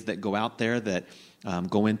had kids that go out there that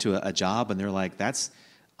go into a job and they're like, that's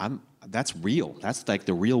real. That's like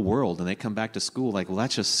the real world. And they come back to school like, well,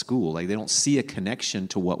 that's just school. Like they don't see a connection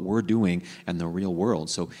to what we're doing and the real world.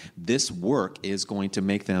 So this work is going to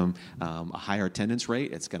make them a higher attendance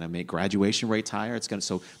rate. It's going to make graduation rates higher.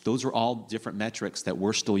 So those are all different metrics that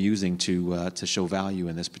we're still using to show value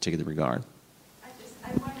in this particular regard.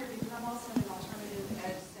 I wonder, because I'm also an alternative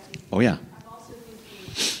ed study. Oh, yeah. I'm also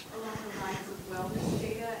thinking along the lines of wellness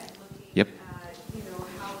data and looking Yep. at,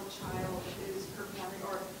 how the child is performing,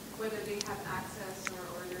 or whether they have access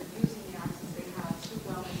or they're using the access they have to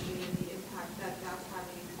wellness data and the impact that that's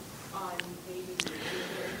having on maybe their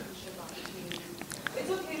internship opportunities. It's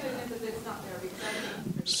okay to admit that it's not there because I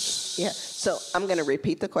think Yeah, so I'm going to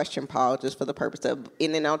repeat the question, Paul, just for the purpose of,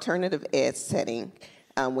 in an alternative ed setting,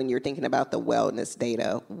 when you're thinking about the wellness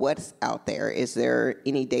data, what's out there? Is there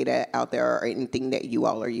any data out there or anything that you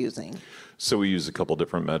all are using? So we use a couple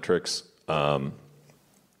different metrics, a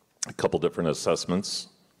couple different assessments.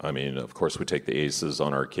 I mean, of course, we take the ACEs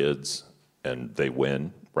on our kids, and they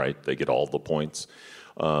win, right? They get all the points.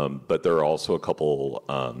 But there are also a couple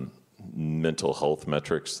mental health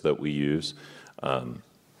metrics that we use.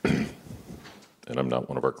 And I'm not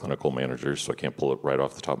one of our clinical managers, so I can't pull it right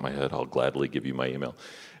off the top of my head. I'll gladly give you my email.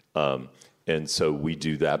 And so we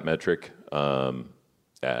do that metric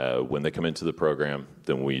when they come into the program.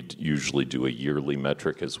 Then we usually do a yearly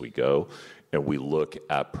metric as we go, and we look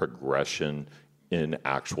at progression in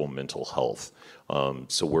actual mental health.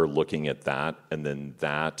 So we're looking at that, and then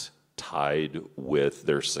that tied with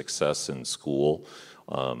their success in school.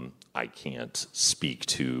 I can't speak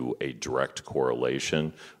to a direct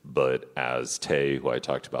correlation, but as Tay, who I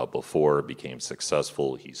talked about before, became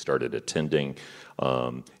successful, he started attending,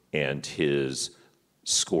 and his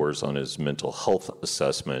scores on his mental health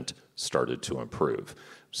assessment started to improve.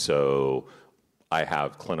 So I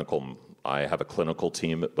have a clinical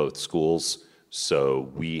team at both schools, so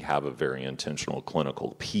we have a very intentional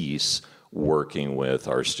clinical piece working with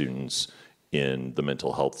our students in the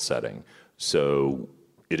mental health setting. So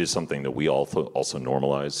it is something that we also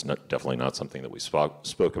normalize, definitely not something that we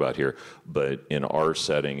spoke about here, but in our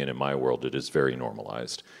setting and in my world, it is very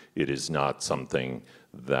normalized. It is not something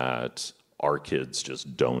that our kids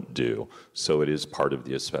just don't do. So it is part of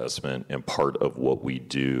the assessment and part of what we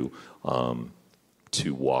do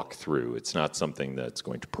to walk through. It's not something that's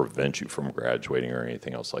going to prevent you from graduating or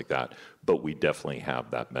anything else like that, but we definitely have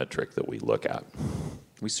that metric that we look at.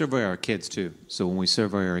 We survey our kids too. So when we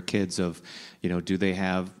survey our kids of, do they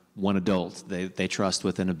have one adult they trust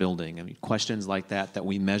within a building? I mean, questions like that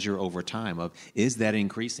we measure over time of, is that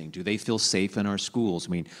increasing? Do they feel safe in our schools?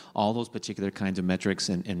 I mean, all those particular kinds of metrics,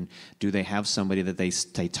 and do they have somebody that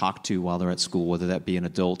they talk to while they're at school, whether that be an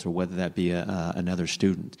adult or whether that be another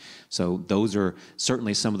student? So those are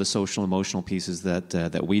certainly some of the social emotional pieces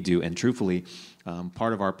that we do. And truthfully,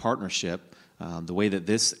 part of our partnership, the way that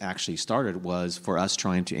this actually started was for us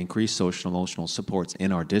trying to increase social emotional supports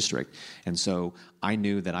in our district. And so I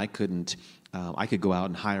knew that I could go out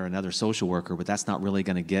and hire another social worker, but that's not really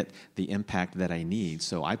going to get the impact that I need.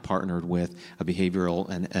 So I partnered with a behavioral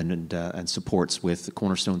and supports with the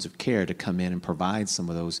Cornerstones of Care to come in and provide some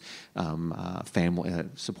of those family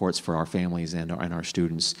supports for our families and our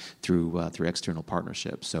students through external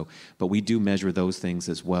partnerships. So, but we do measure those things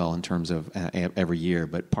as well in terms of every year.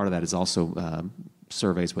 But part of that is also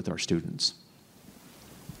surveys with our students.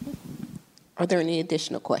 Are there any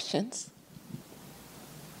additional questions?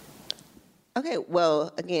 Okay,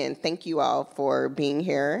 well, again, thank you all for being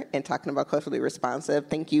here and talking about culturally responsive.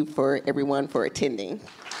 Thank you for everyone for attending.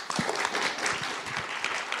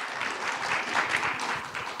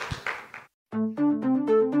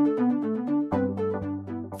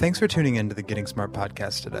 Thanks for tuning in to the Getting Smart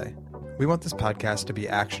podcast today. We want this podcast to be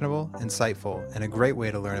actionable, insightful, and a great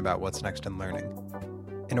way to learn about what's next in learning.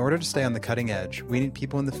 In order to stay on the cutting edge, we need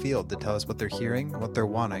people in the field to tell us what they're hearing, what they're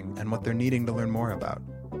wanting, and what they're needing to learn more about.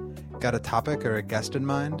 Got a topic or a guest in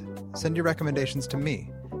mind? Send your recommendations to me,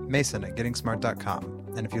 Mason at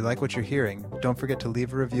gettingsmart.com. And if you like what you're hearing, don't forget to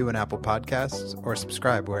leave a review in Apple Podcasts or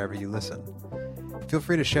subscribe wherever you listen. Feel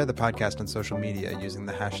free to share the podcast on social media using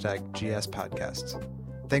the hashtag GSPodcasts.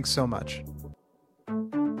 Thanks so much.